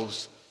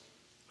ourselves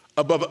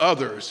above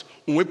others,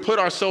 when we put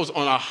ourselves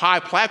on a high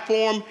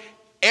platform,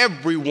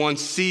 everyone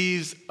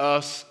sees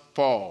us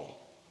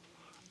fall.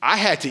 I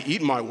had to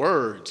eat my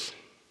words.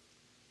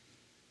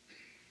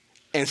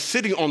 And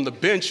sitting on the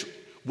bench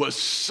was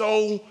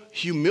so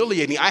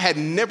humiliating. I had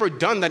never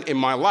done that in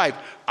my life.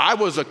 I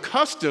was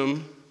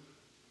accustomed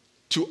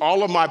to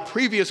all of my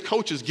previous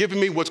coaches giving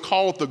me what's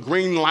called the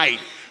green light.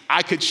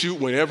 I could shoot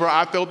whenever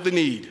I felt the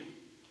need.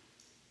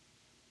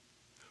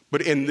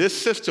 But in this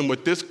system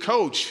with this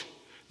coach,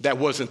 that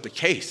wasn't the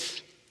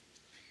case.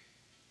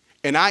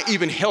 And I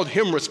even held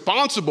him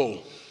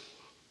responsible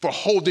for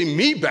holding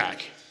me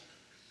back.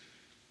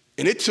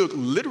 And it took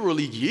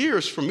literally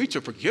years for me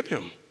to forgive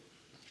him.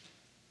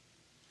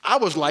 I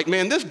was like,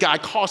 man, this guy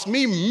cost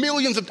me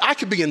millions of, I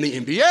could be in the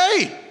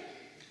NBA.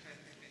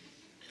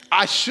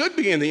 I should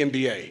be in the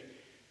NBA.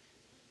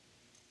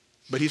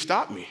 But he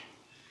stopped me.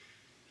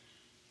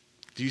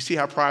 Do you see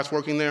how pride's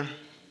working there?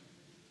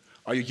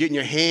 Are you getting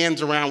your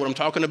hands around what I'm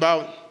talking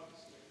about?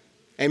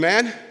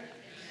 Amen?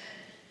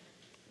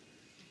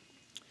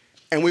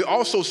 And we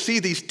also see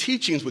these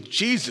teachings with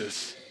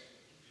Jesus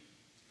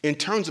in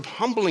terms of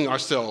humbling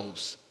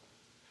ourselves.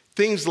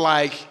 Things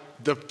like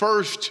the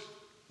first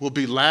will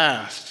be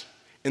last,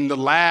 and the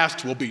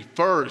last will be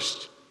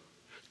first.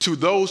 To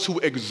those who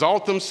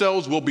exalt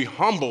themselves will be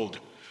humbled.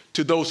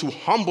 To those who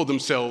humble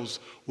themselves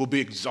will be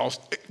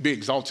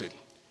exalted.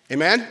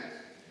 Amen?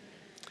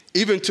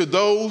 Even to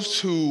those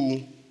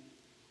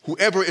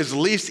whoever is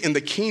least in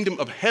the kingdom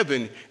of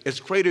heaven is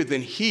greater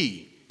than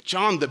he.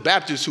 John the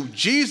Baptist, who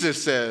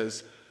Jesus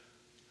says,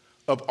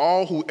 of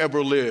all who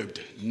ever lived,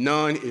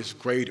 none is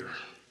greater.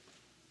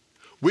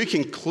 We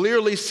can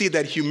clearly see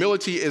that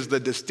humility is the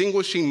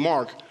distinguishing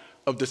mark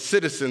of the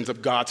citizens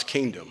of God's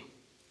kingdom.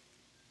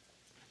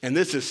 And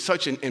this is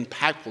such an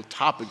impactful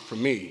topic for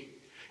me.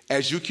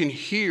 As you can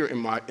hear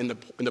in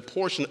the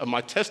portion of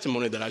my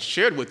testimony that I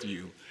shared with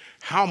you,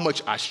 how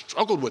much I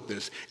struggled with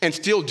this and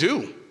still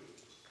do.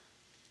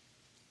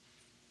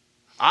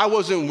 I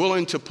wasn't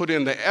willing to put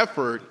in the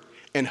effort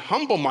and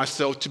humble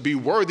myself to be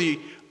worthy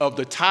of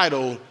the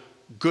title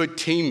good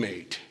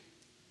teammate.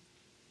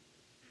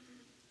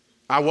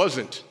 I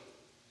wasn't.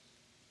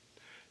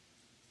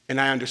 And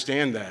I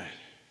understand that.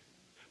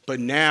 But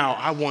now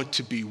I want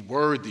to be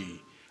worthy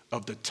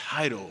of the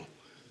title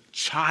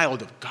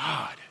child of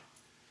God.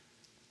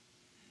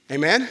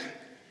 Amen?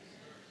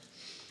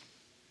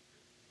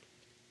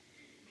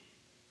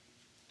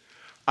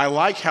 I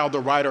like how the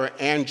writer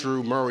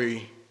Andrew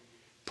Murray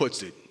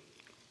puts it.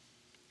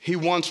 He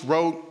once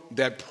wrote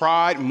that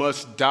pride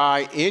must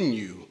die in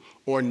you,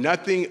 or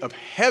nothing of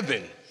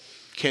heaven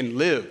can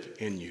live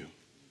in you.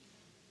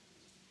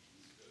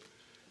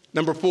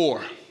 Number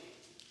 4,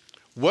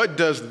 what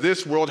does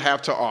this world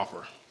have to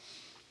offer?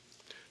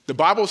 The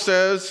Bible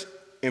says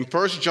in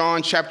 1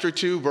 John chapter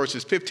 2,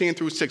 verses 15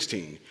 through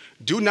 16,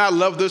 do not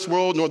love this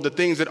world nor the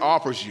things it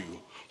offers you.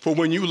 For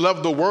when you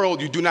love the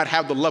world, you do not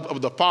have the love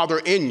of the Father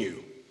in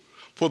you.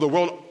 For the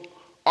world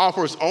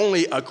offers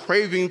only a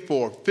craving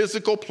for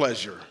physical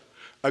pleasure,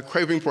 a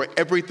craving for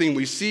everything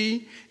we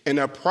see, and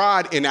a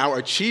pride in our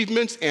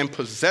achievements and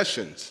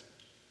possessions.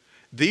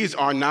 These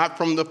are not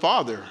from the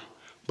Father,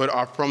 but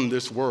are from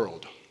this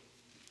world.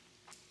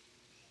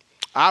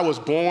 I was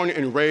born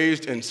and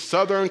raised in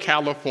Southern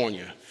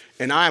California,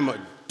 and I am a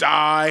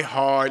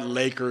die-hard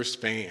Lakers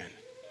fan.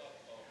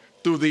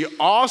 Through the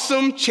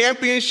awesome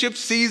championship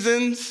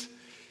seasons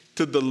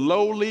to the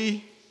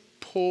lowly,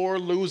 poor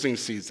losing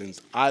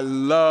seasons, I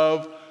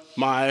love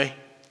my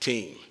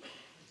team.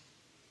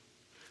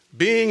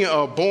 Being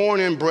a born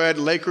and bred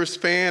Lakers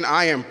fan,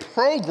 I am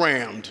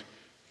programmed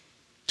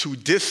to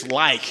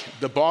dislike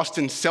the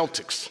Boston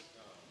Celtics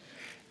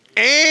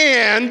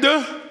and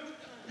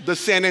the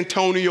San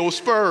Antonio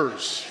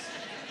Spurs.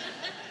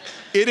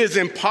 It is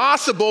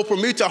impossible for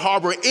me to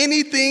harbor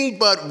anything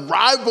but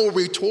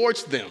rivalry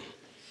towards them.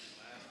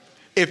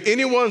 If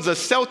anyone's a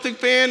Celtic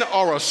fan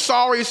or a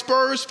sorry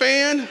Spurs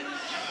fan,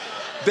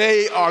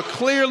 they are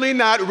clearly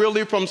not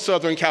really from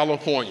Southern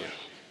California.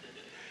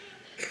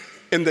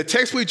 In the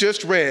text we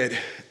just read,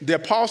 the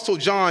Apostle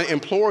John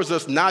implores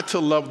us not to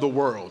love the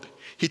world.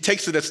 He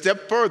takes it a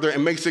step further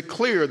and makes it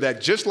clear that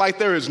just like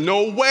there is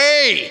no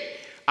way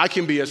I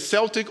can be a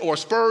Celtic or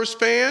Spurs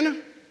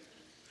fan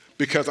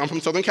because I'm from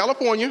Southern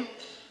California,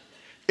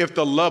 if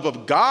the love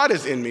of God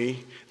is in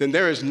me, then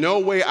there is no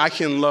way I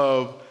can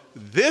love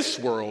this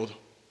world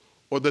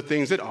or the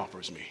things it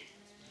offers me.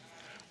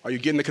 Are you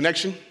getting the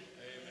connection?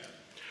 Amen.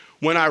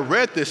 When I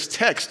read this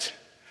text,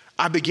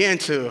 I began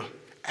to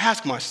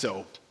ask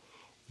myself,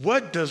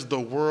 what does the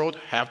world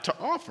have to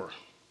offer?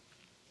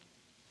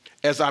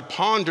 As I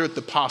pondered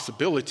the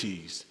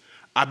possibilities,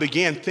 I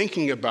began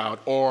thinking about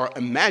or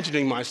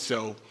imagining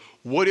myself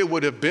what it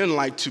would have been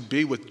like to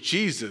be with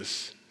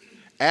Jesus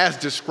as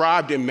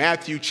described in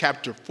Matthew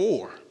chapter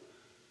 4.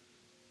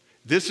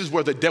 This is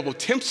where the devil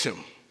tempts him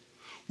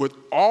with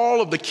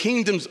all of the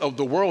kingdoms of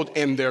the world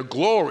and their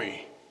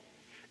glory.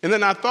 And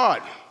then I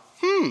thought,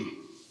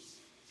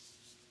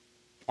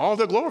 all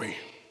their glory.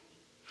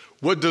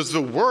 What does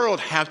the world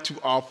have to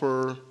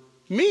offer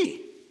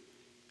me?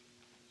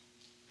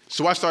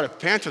 So I started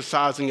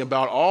fantasizing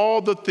about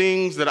all the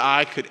things that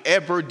I could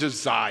ever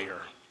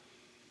desire.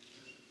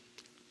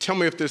 Tell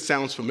me if this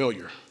sounds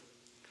familiar.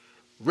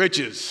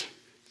 Riches,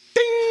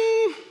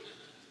 ding!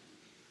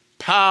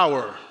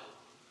 Power,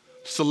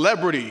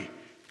 celebrity,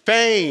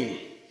 fame,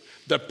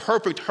 the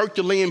perfect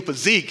Herculean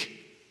physique,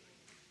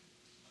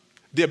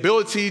 the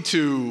ability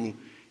to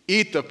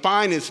eat the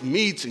finest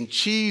meats and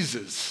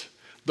cheeses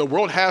the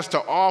world has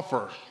to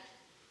offer,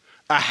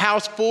 a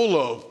house full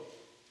of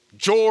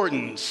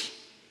Jordans,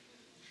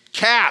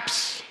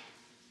 caps,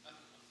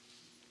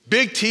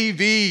 big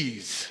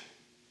TVs,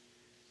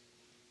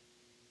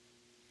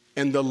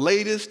 and the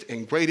latest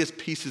and greatest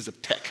pieces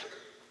of tech.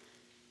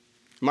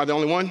 Am I the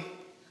only one?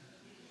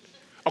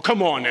 Oh,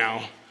 come on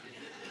now.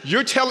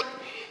 You're telling,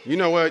 you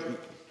know what?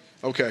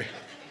 Okay.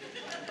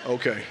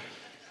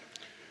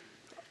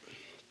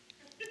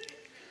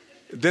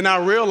 Then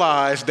I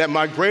realized that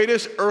my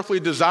greatest earthly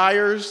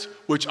desires,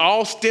 which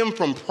all stem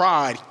from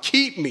pride,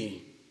 keep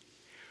me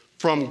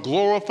from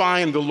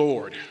glorifying the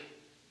Lord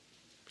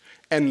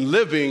and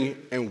living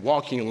and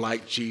walking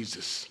like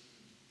Jesus.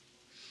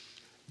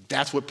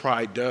 That's what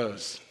pride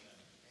does.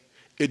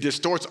 It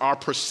distorts our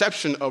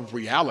perception of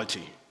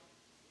reality.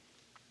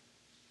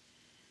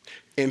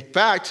 In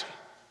fact,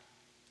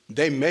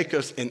 they make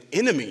us an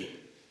enemy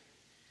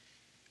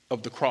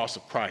of the cross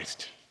of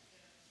Christ.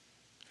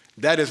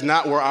 That is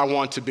not where I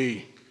want to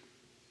be.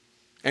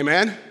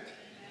 Amen?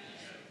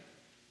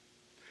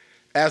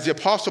 As the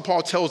Apostle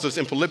Paul tells us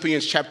in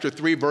Philippians chapter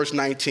 3, verse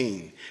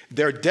 19,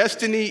 their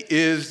destiny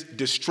is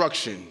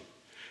destruction.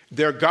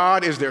 Their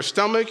God is their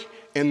stomach,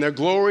 and their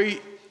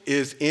glory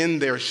is in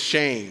their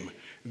shame.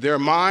 Their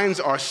minds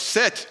are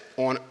set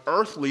on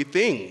earthly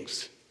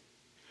things.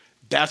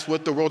 That's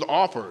what the world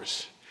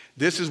offers.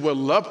 This is what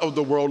love of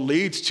the world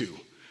leads to,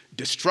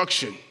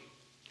 destruction.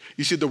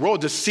 You see, the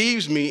world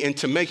deceives me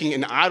into making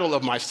an idol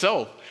of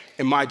myself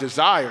and my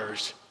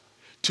desires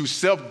to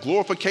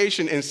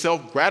self-glorification and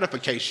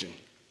self-gratification.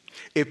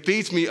 It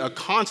feeds me a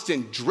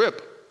constant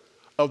drip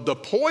of the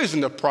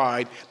poison of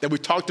pride that we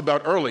talked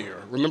about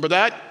earlier. Remember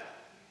that?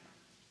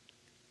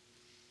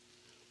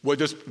 What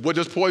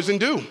does poison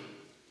do?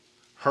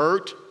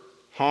 Hurt,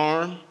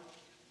 harm,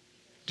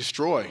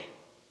 destroy.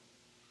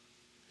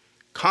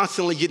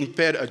 Constantly getting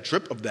fed a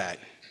drip of that.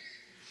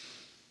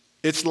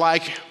 It's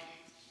like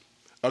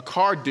a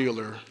car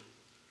dealer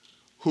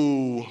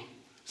who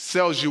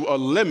sells you a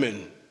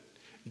lemon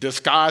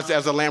disguised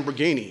as a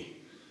Lamborghini.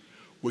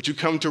 Would you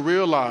come to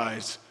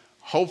realize,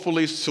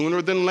 hopefully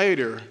sooner than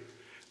later,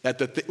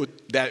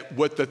 that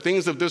what the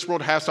things of this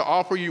world has to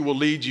offer you will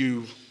lead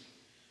you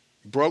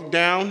broke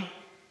down,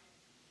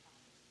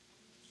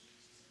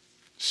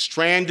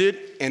 stranded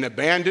and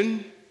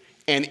abandoned,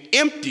 and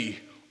empty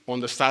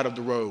on the side of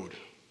the road.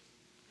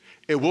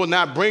 It will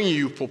not bring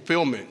you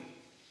fulfillment.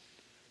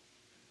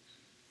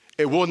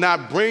 It will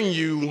not bring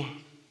you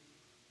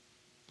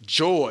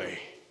joy,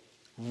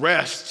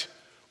 rest,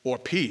 or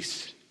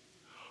peace.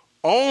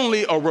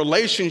 Only a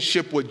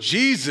relationship with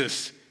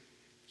Jesus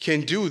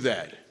can do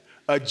that.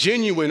 A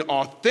genuine,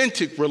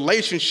 authentic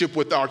relationship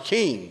with our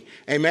King.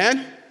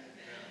 Amen?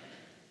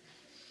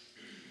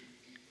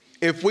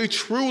 If we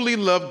truly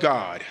love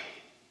God,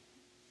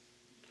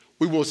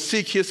 we will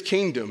seek his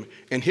kingdom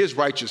and his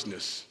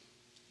righteousness.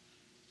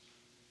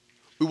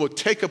 We will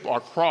take up our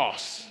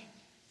cross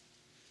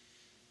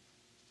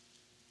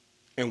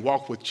and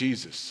walk with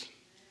Jesus.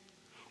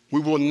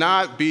 We will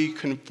not be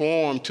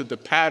conformed to the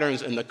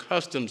patterns and the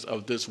customs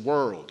of this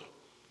world.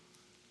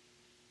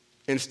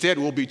 Instead,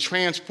 we'll be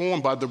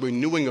transformed by the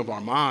renewing of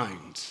our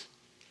minds.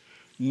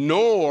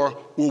 Nor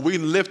will we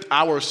lift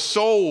our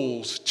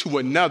souls to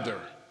another,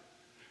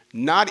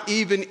 not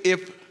even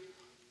if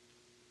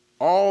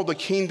all the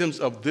kingdoms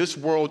of this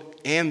world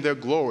and their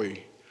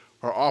glory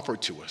are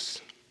offered to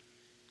us.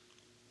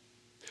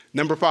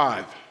 Number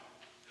 5,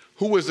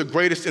 who is the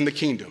greatest in the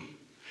kingdom?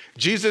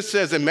 Jesus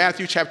says in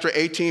Matthew chapter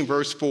 18,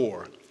 verse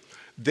 4,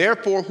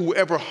 therefore,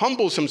 whoever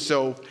humbles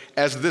himself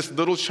as this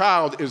little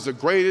child is the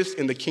greatest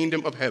in the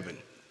kingdom of heaven.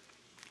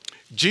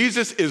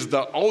 Jesus is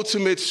the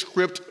ultimate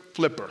script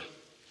flipper.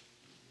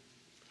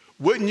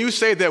 Wouldn't you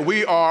say that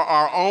we are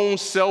our own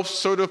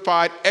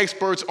self-certified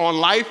experts on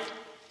life?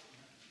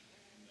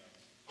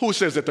 Who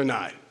says that they're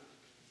not?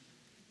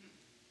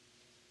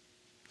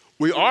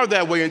 We are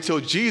that way until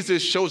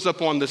Jesus shows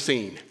up on the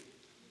scene.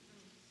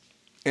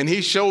 And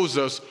he shows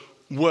us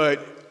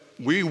what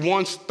we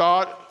once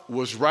thought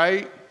was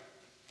right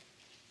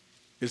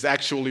is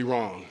actually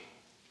wrong.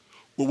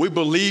 What we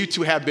believed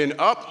to have been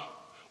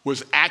up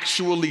was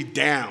actually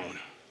down.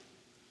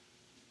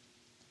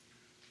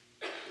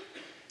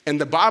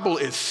 And the Bible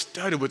is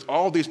studded with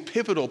all these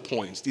pivotal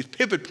points, these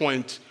pivot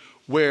points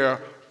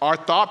where our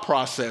thought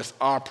process,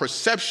 our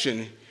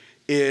perception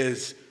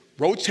is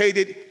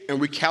rotated and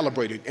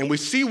recalibrated. And we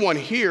see one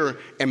here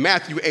in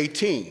Matthew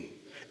 18.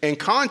 In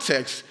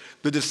context,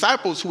 the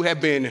disciples who have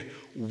been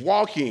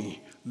walking,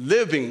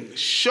 living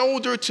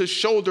shoulder to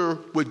shoulder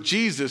with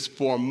Jesus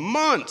for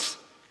months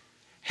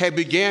had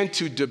began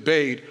to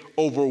debate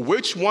over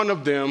which one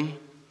of them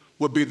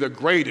would be the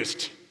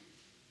greatest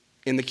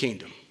in the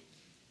kingdom.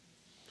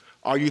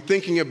 Are you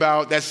thinking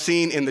about that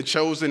scene in The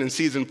Chosen in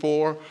season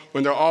 4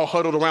 when they're all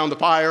huddled around the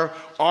fire,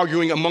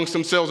 arguing amongst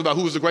themselves about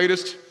who's the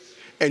greatest?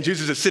 And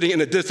Jesus is sitting in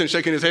the distance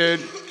shaking his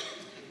head?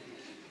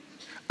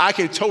 I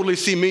can totally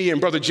see me and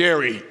Brother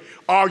Jerry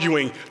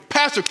arguing,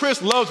 Pastor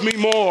Chris loves me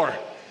more.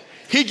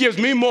 He gives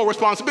me more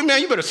responsibility.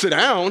 Man, you better sit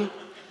down.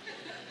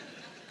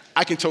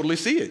 I can totally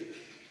see it.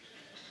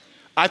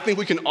 I think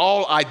we can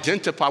all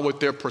identify with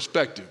their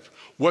perspective,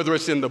 whether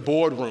it's in the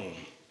boardroom,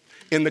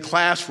 in the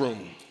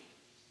classroom,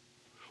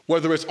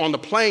 whether it's on the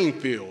playing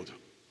field,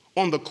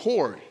 on the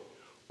court,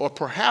 or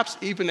perhaps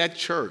even at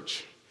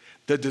church.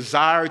 The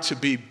desire to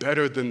be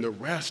better than the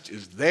rest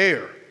is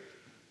there.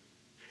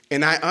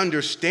 And I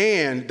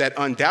understand that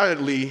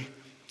undoubtedly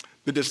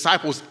the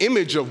disciples'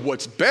 image of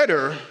what's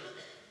better,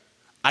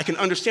 I can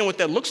understand what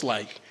that looks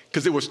like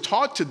because it was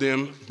taught to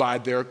them by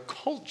their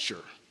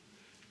culture,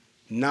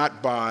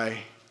 not by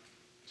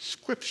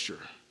Scripture,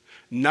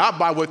 not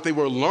by what they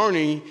were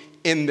learning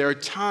in their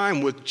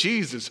time with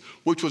Jesus,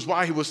 which was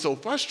why he was so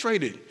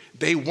frustrated.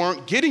 They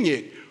weren't getting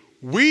it.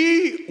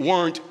 We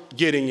weren't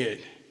getting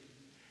it.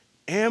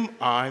 Am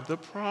I the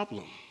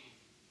problem?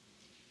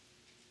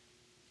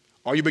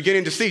 Are you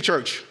beginning to see,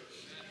 church?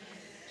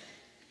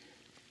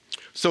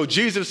 So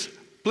Jesus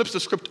flips the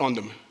script on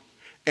them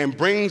and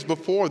brings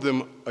before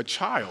them a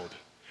child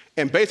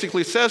and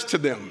basically says to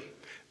them,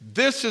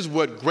 this is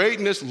what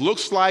greatness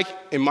looks like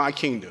in my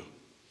kingdom.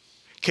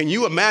 Can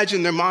you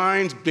imagine their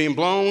minds being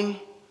blown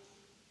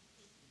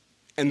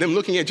and them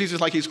looking at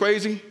Jesus like he's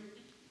crazy?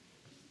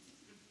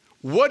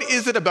 What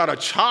is it about a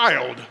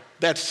child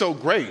that's so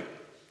great?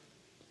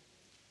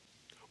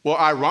 Well,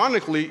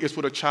 ironically, it's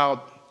what a child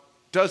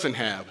doesn't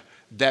have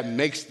that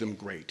makes them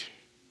great.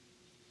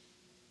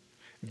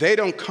 They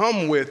don't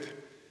come with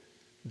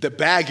the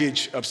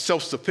baggage of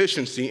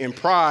self-sufficiency and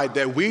pride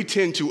that we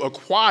tend to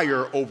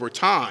acquire over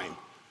time.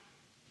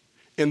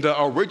 In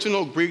the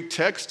original Greek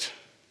text,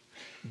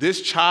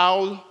 this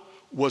child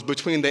was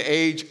between the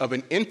age of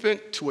an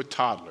infant to a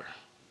toddler.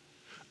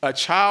 A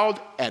child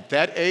at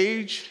that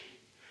age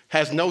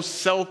has no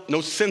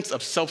sense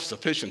of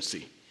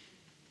self-sufficiency.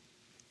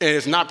 And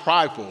it's not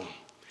prideful.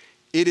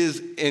 It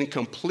is in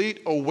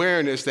complete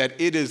awareness that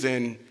it is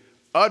in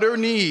utter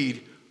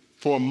need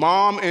for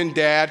mom and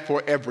dad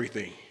for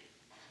everything.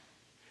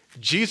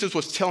 Jesus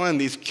was telling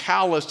these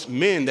calloused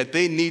men that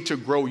they need to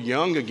grow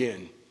young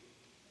again,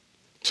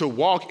 to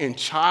walk in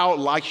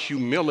childlike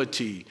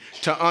humility,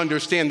 to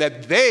understand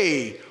that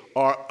they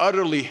are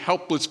utterly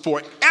helpless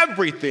for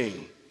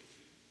everything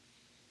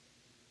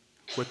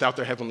without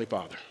their Heavenly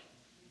Father.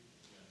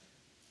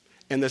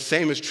 And the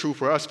same is true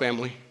for us,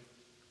 family.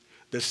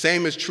 The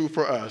same is true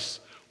for us.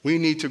 We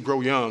need to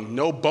grow young.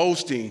 No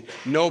boasting,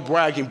 no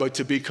bragging, but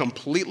to be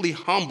completely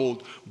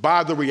humbled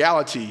by the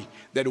reality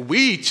that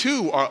we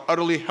too are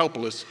utterly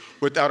helpless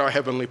without our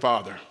Heavenly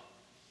Father.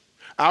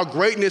 Our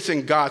greatness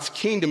in God's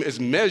kingdom is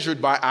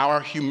measured by our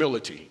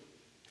humility.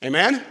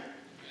 Amen?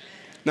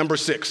 Number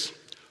 6,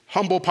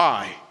 humble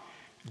pie.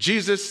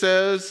 Jesus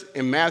says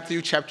in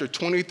Matthew chapter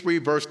 23,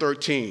 verse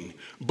 13,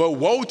 "But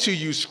woe to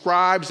you,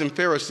 scribes and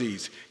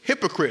Pharisees,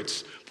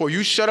 hypocrites, for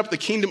you shut up the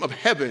kingdom of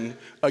heaven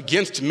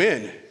against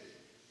men.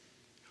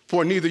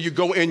 For neither you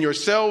go in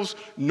yourselves,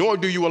 nor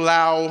do you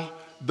allow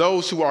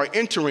those who are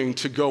entering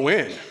to go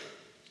in."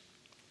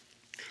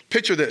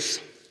 Picture this.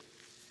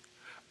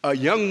 A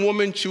young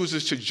woman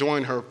chooses to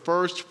join her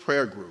first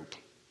prayer group.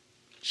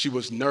 She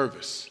was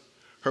nervous,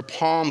 her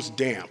palms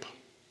damp.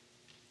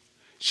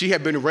 She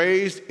had been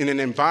raised in an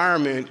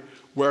environment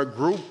where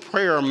group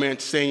prayer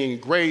meant saying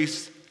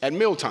grace at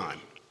mealtime.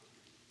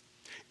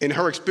 In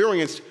her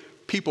experience,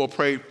 people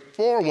prayed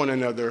for one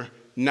another,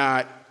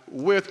 not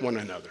with one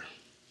another.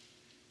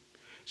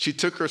 She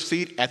took her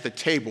seat at the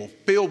table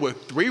filled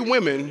with 3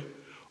 women,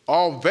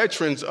 all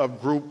veterans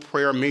of group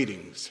prayer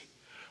meetings.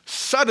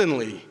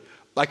 Suddenly,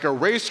 like a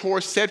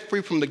racehorse set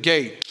free from the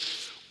gate,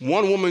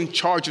 one woman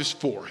charges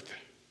forth.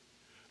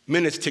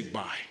 Minutes tick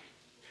by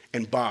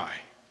and by.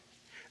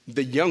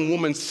 The young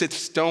woman sits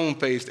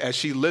stone-faced as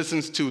she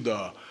listens to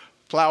the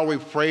flowery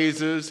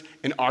phrases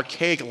and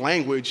archaic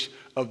language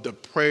of the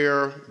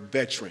prayer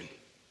veteran.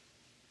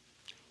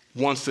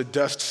 Once the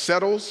dust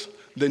settles,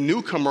 the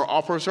newcomer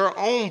offers her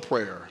own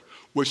prayer,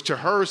 which to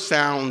her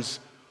sounds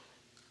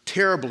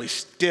terribly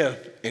stiff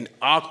and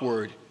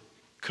awkward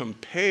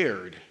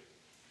compared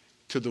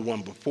to the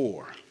one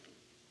before.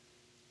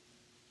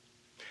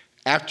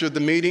 After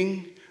the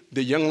meeting,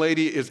 the young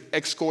lady is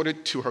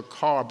escorted to her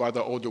car by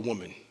the older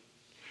woman.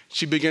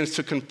 She begins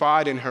to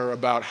confide in her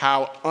about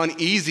how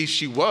uneasy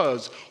she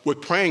was with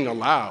praying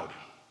aloud.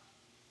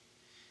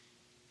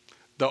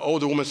 The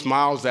older woman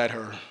smiles at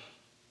her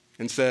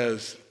and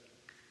says,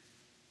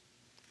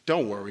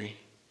 "Don't worry.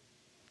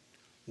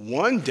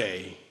 One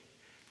day,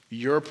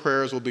 your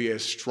prayers will be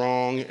as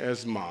strong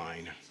as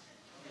mine.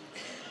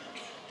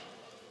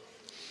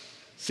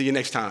 See you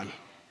next time."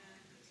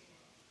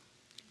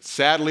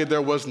 Sadly,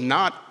 there was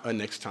not a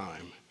next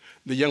time.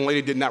 The young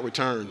lady did not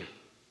return.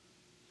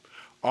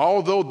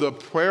 Although the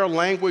prayer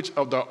language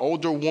of the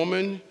older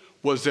woman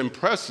was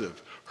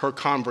impressive, her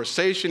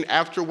conversation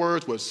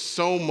afterwards was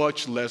so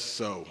much less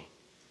so.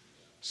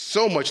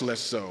 So much less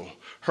so.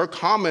 Her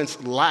comments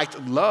lacked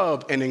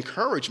love and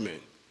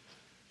encouragement.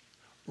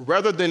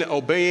 Rather than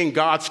obeying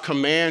God's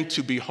command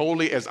to be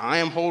holy as I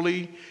am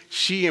holy,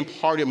 she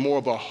imparted more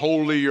of a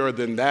holier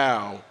than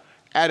thou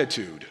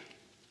attitude.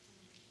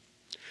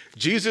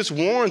 Jesus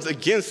warns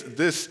against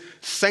this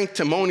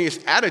sanctimonious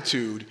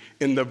attitude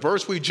in the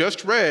verse we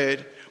just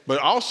read, but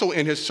also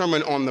in his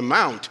Sermon on the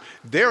Mount.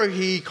 There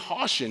he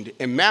cautioned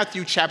in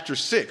Matthew chapter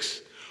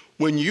 6,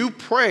 when you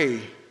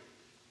pray,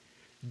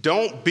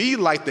 don't be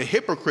like the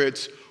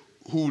hypocrites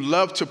who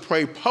love to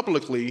pray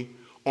publicly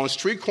on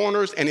street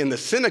corners and in the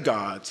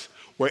synagogues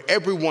where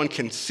everyone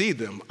can see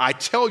them. I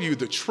tell you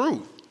the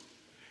truth,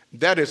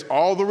 that is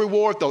all the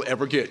reward they'll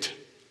ever get.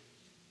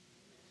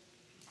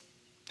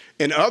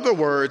 In other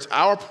words,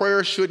 our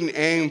prayer shouldn't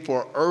aim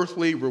for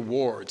earthly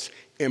rewards,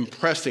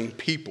 impressing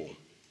people,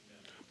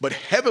 but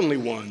heavenly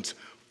ones,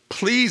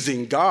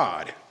 pleasing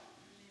God.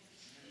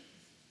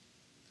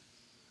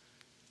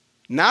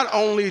 Not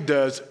only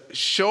does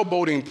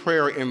showboating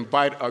prayer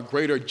invite a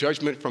greater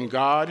judgment from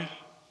God,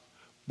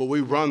 but we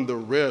run the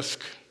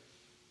risk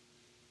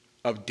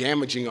of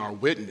damaging our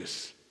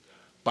witness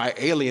by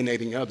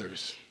alienating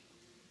others.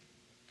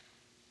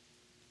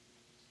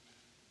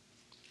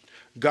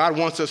 God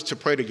wants us to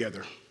pray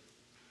together,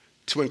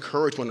 to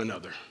encourage one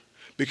another,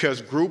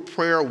 because group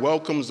prayer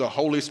welcomes the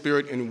Holy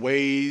Spirit in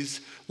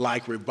ways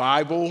like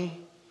revival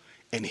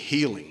and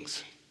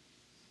healings.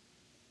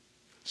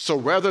 So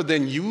rather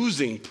than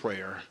using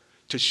prayer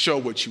to show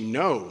what you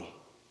know,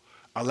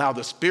 allow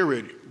the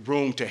Spirit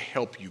room to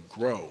help you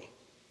grow.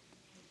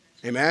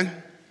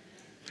 Amen?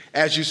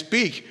 As you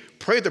speak,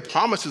 pray the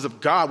promises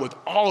of God with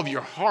all of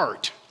your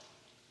heart.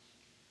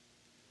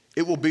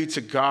 It will be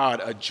to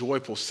God a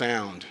joyful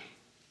sound.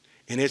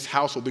 And his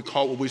house will be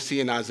called what we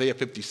see in Isaiah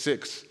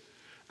 56,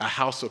 a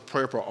house of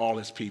prayer for all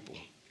his people.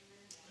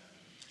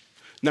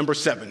 Number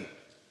 7,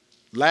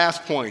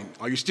 last point.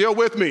 Are you still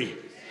with me? Yes.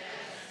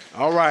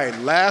 All right,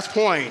 last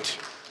point.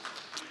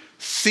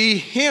 See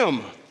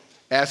him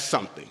as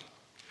something.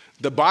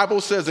 The Bible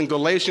says in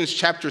Galatians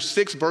chapter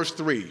 6, verse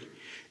 3,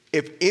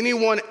 if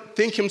anyone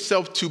think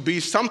himself to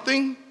be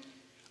something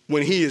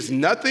when he is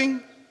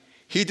nothing,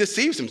 he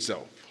deceives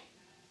himself.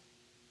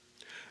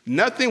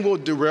 Nothing will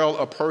derail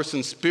a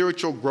person's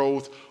spiritual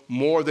growth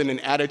more than an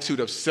attitude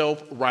of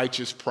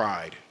self-righteous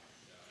pride.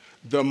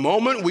 The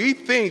moment we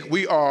think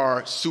we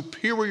are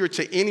superior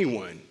to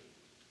anyone,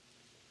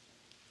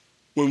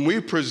 when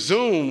we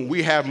presume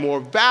we have more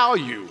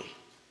value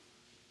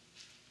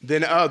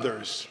than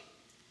others,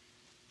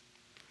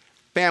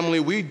 family,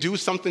 we do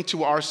something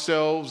to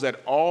ourselves that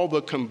all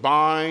the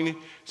combined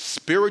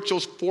spiritual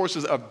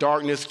forces of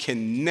darkness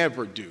can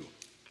never do.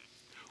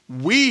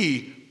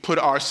 We put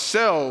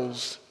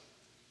ourselves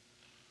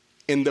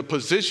in the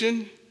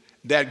position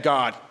that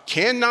God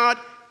cannot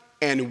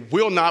and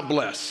will not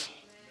bless.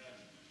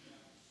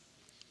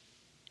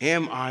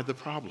 Am I the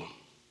problem?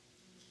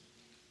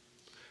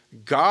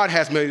 God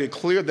has made it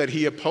clear that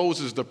he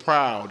opposes the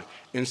proud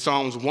in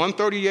Psalms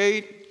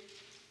 138,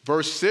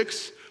 verse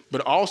 6,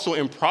 but also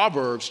in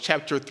Proverbs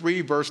chapter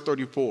 3, verse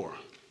 34.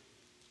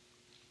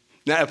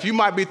 Now, if you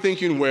might be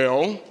thinking,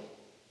 well,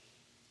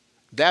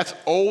 that's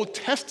Old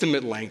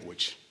Testament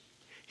language.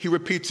 He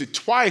repeats it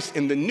twice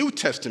in the New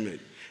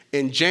Testament,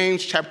 in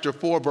James chapter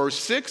 4, verse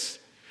 6,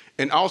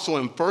 and also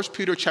in 1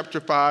 Peter chapter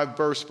 5,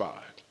 verse 5.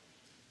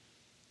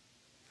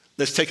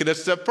 Let's take it a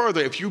step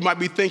further. If you might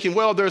be thinking,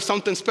 well, there's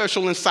something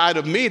special inside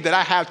of me that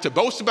I have to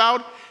boast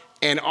about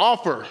and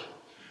offer,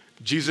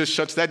 Jesus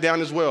shuts that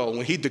down as well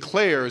when he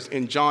declares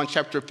in John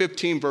chapter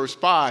 15, verse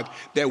 5,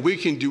 that we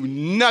can do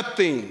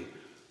nothing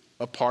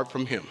apart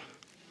from him.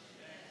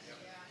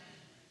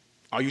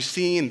 Are you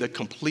seeing the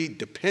complete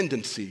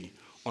dependency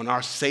on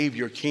our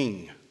Savior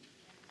King?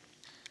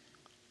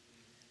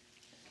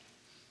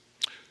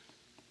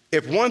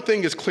 If one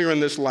thing is clear in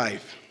this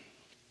life,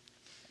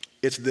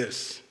 it's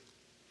this.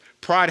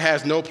 Pride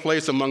has no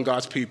place among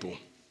God's people.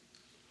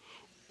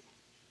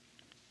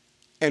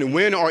 And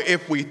when or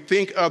if we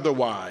think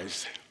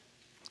otherwise,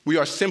 we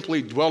are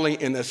simply dwelling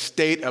in a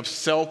state of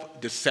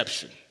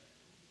self-deception.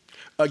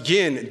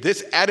 Again,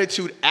 this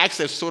attitude acts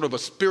as sort of a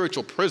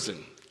spiritual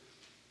prison,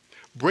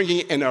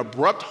 bringing an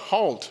abrupt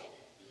halt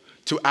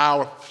to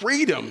our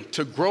freedom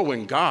to grow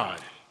in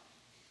God.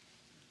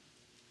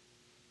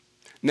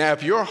 Now,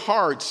 if your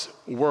hearts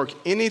work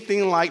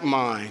anything like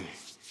mine,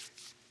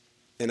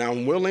 and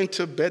I'm willing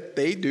to bet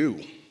they do,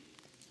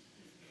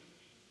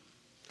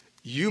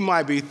 you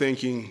might be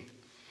thinking,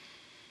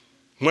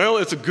 well,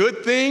 it's a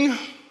good thing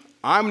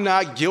I'm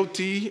not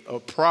guilty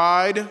of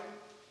pride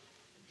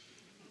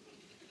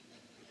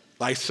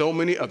like so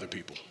many other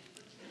people.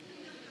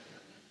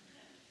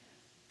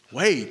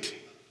 Wait,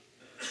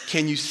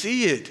 can you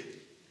see it?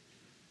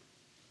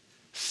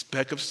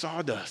 Speck of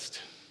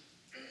sawdust,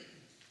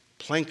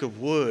 plank of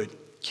wood.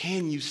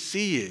 Can you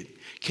see it?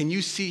 Can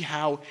you see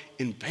how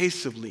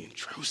invasively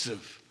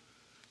intrusive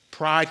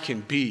pride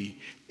can be?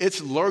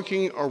 It's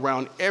lurking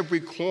around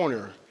every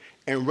corner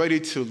and ready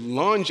to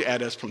lunge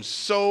at us from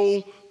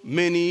so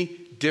many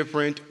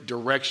different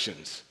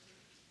directions.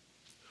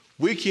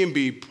 We can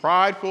be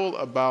prideful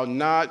about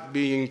not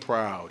being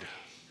proud.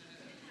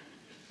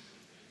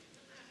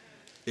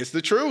 It's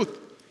the truth.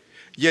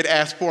 Yet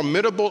as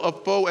formidable a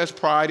foe as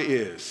pride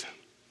is,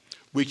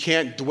 we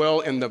can't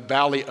dwell in the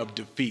valley of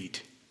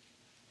defeat.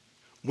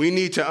 We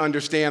need to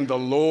understand the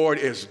Lord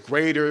is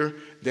greater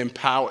than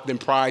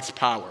pride's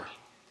power.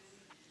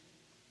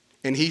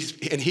 And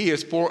he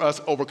is for us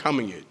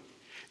overcoming it.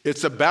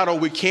 It's a battle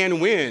we can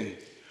win,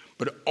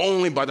 but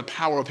only by the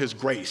power of his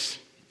grace.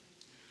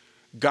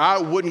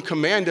 God wouldn't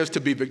command us to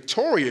be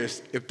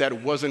victorious if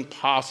that wasn't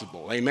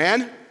possible.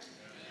 Amen?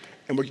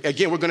 And we're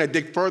going to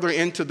dig further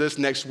into this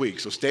next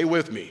week, so stay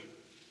with me.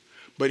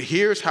 But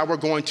here's how we're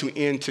going to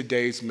end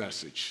today's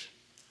message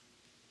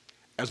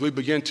as we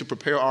begin to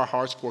prepare our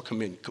hearts for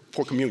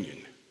communion.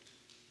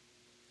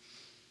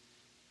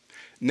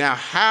 Now,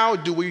 how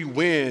do we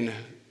win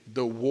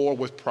the war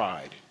with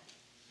pride?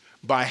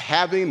 By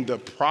having the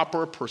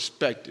proper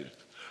perspective,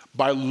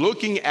 by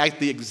looking at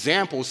the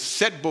examples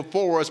set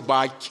before us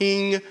by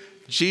King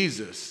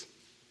Jesus,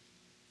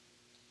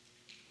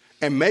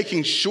 and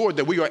making sure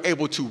that we are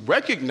able to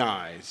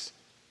recognize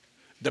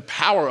the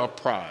power of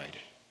pride,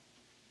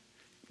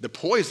 the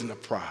poison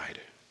of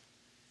pride.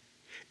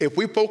 If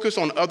we focus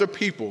on other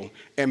people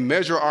and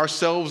measure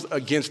ourselves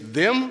against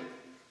them,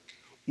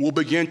 we'll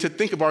begin to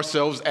think of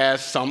ourselves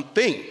as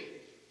something.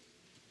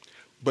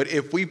 But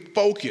if we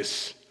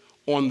focus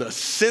on the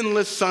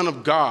sinless Son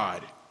of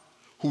God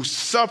who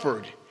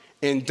suffered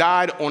and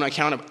died on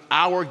account of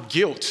our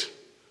guilt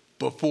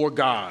before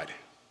God,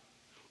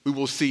 we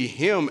will see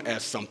him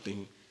as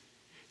something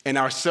and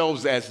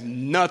ourselves as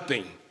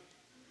nothing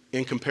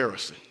in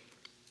comparison.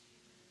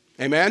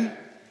 Amen?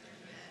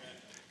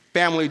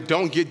 Family,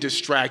 don't get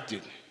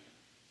distracted.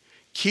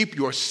 Keep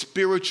your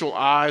spiritual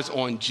eyes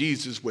on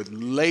Jesus with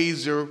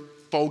laser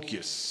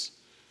focus,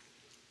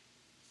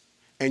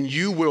 and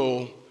you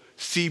will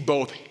see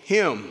both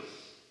him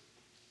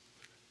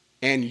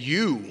and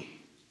you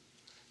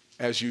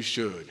as you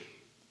should.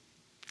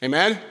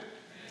 Amen?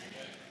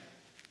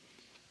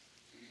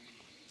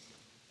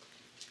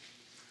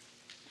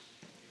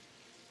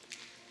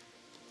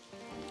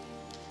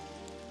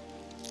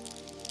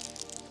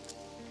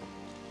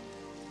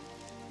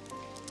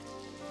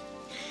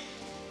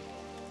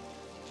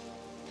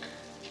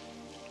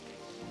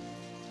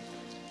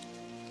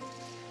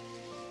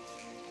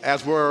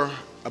 As we're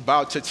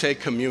about to take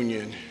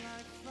communion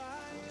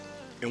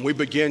and we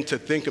begin to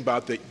think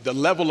about the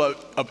level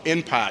of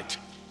impact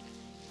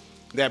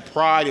that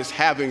pride is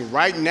having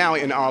right now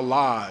in our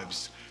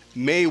lives,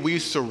 may we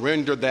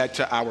surrender that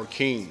to our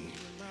King.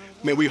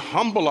 May we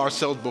humble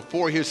ourselves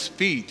before his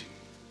feet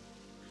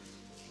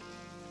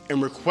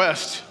and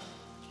request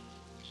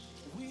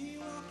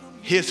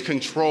his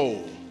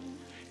control,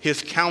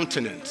 his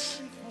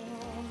countenance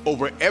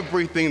over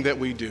everything that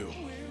we do.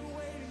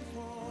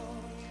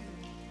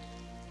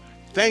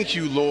 Thank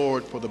you,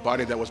 Lord, for the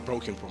body that was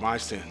broken for my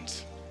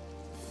sins.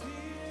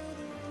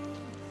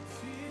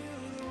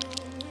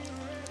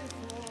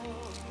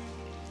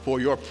 for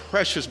your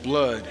precious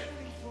blood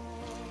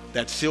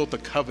that sealed the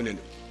covenant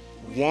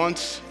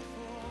once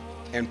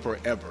and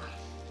forever.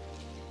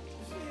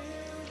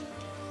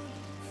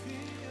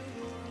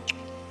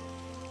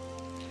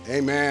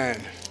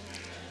 Amen.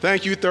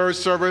 Thank you, third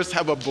service.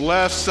 Have a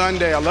blessed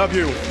Sunday. I love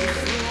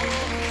you.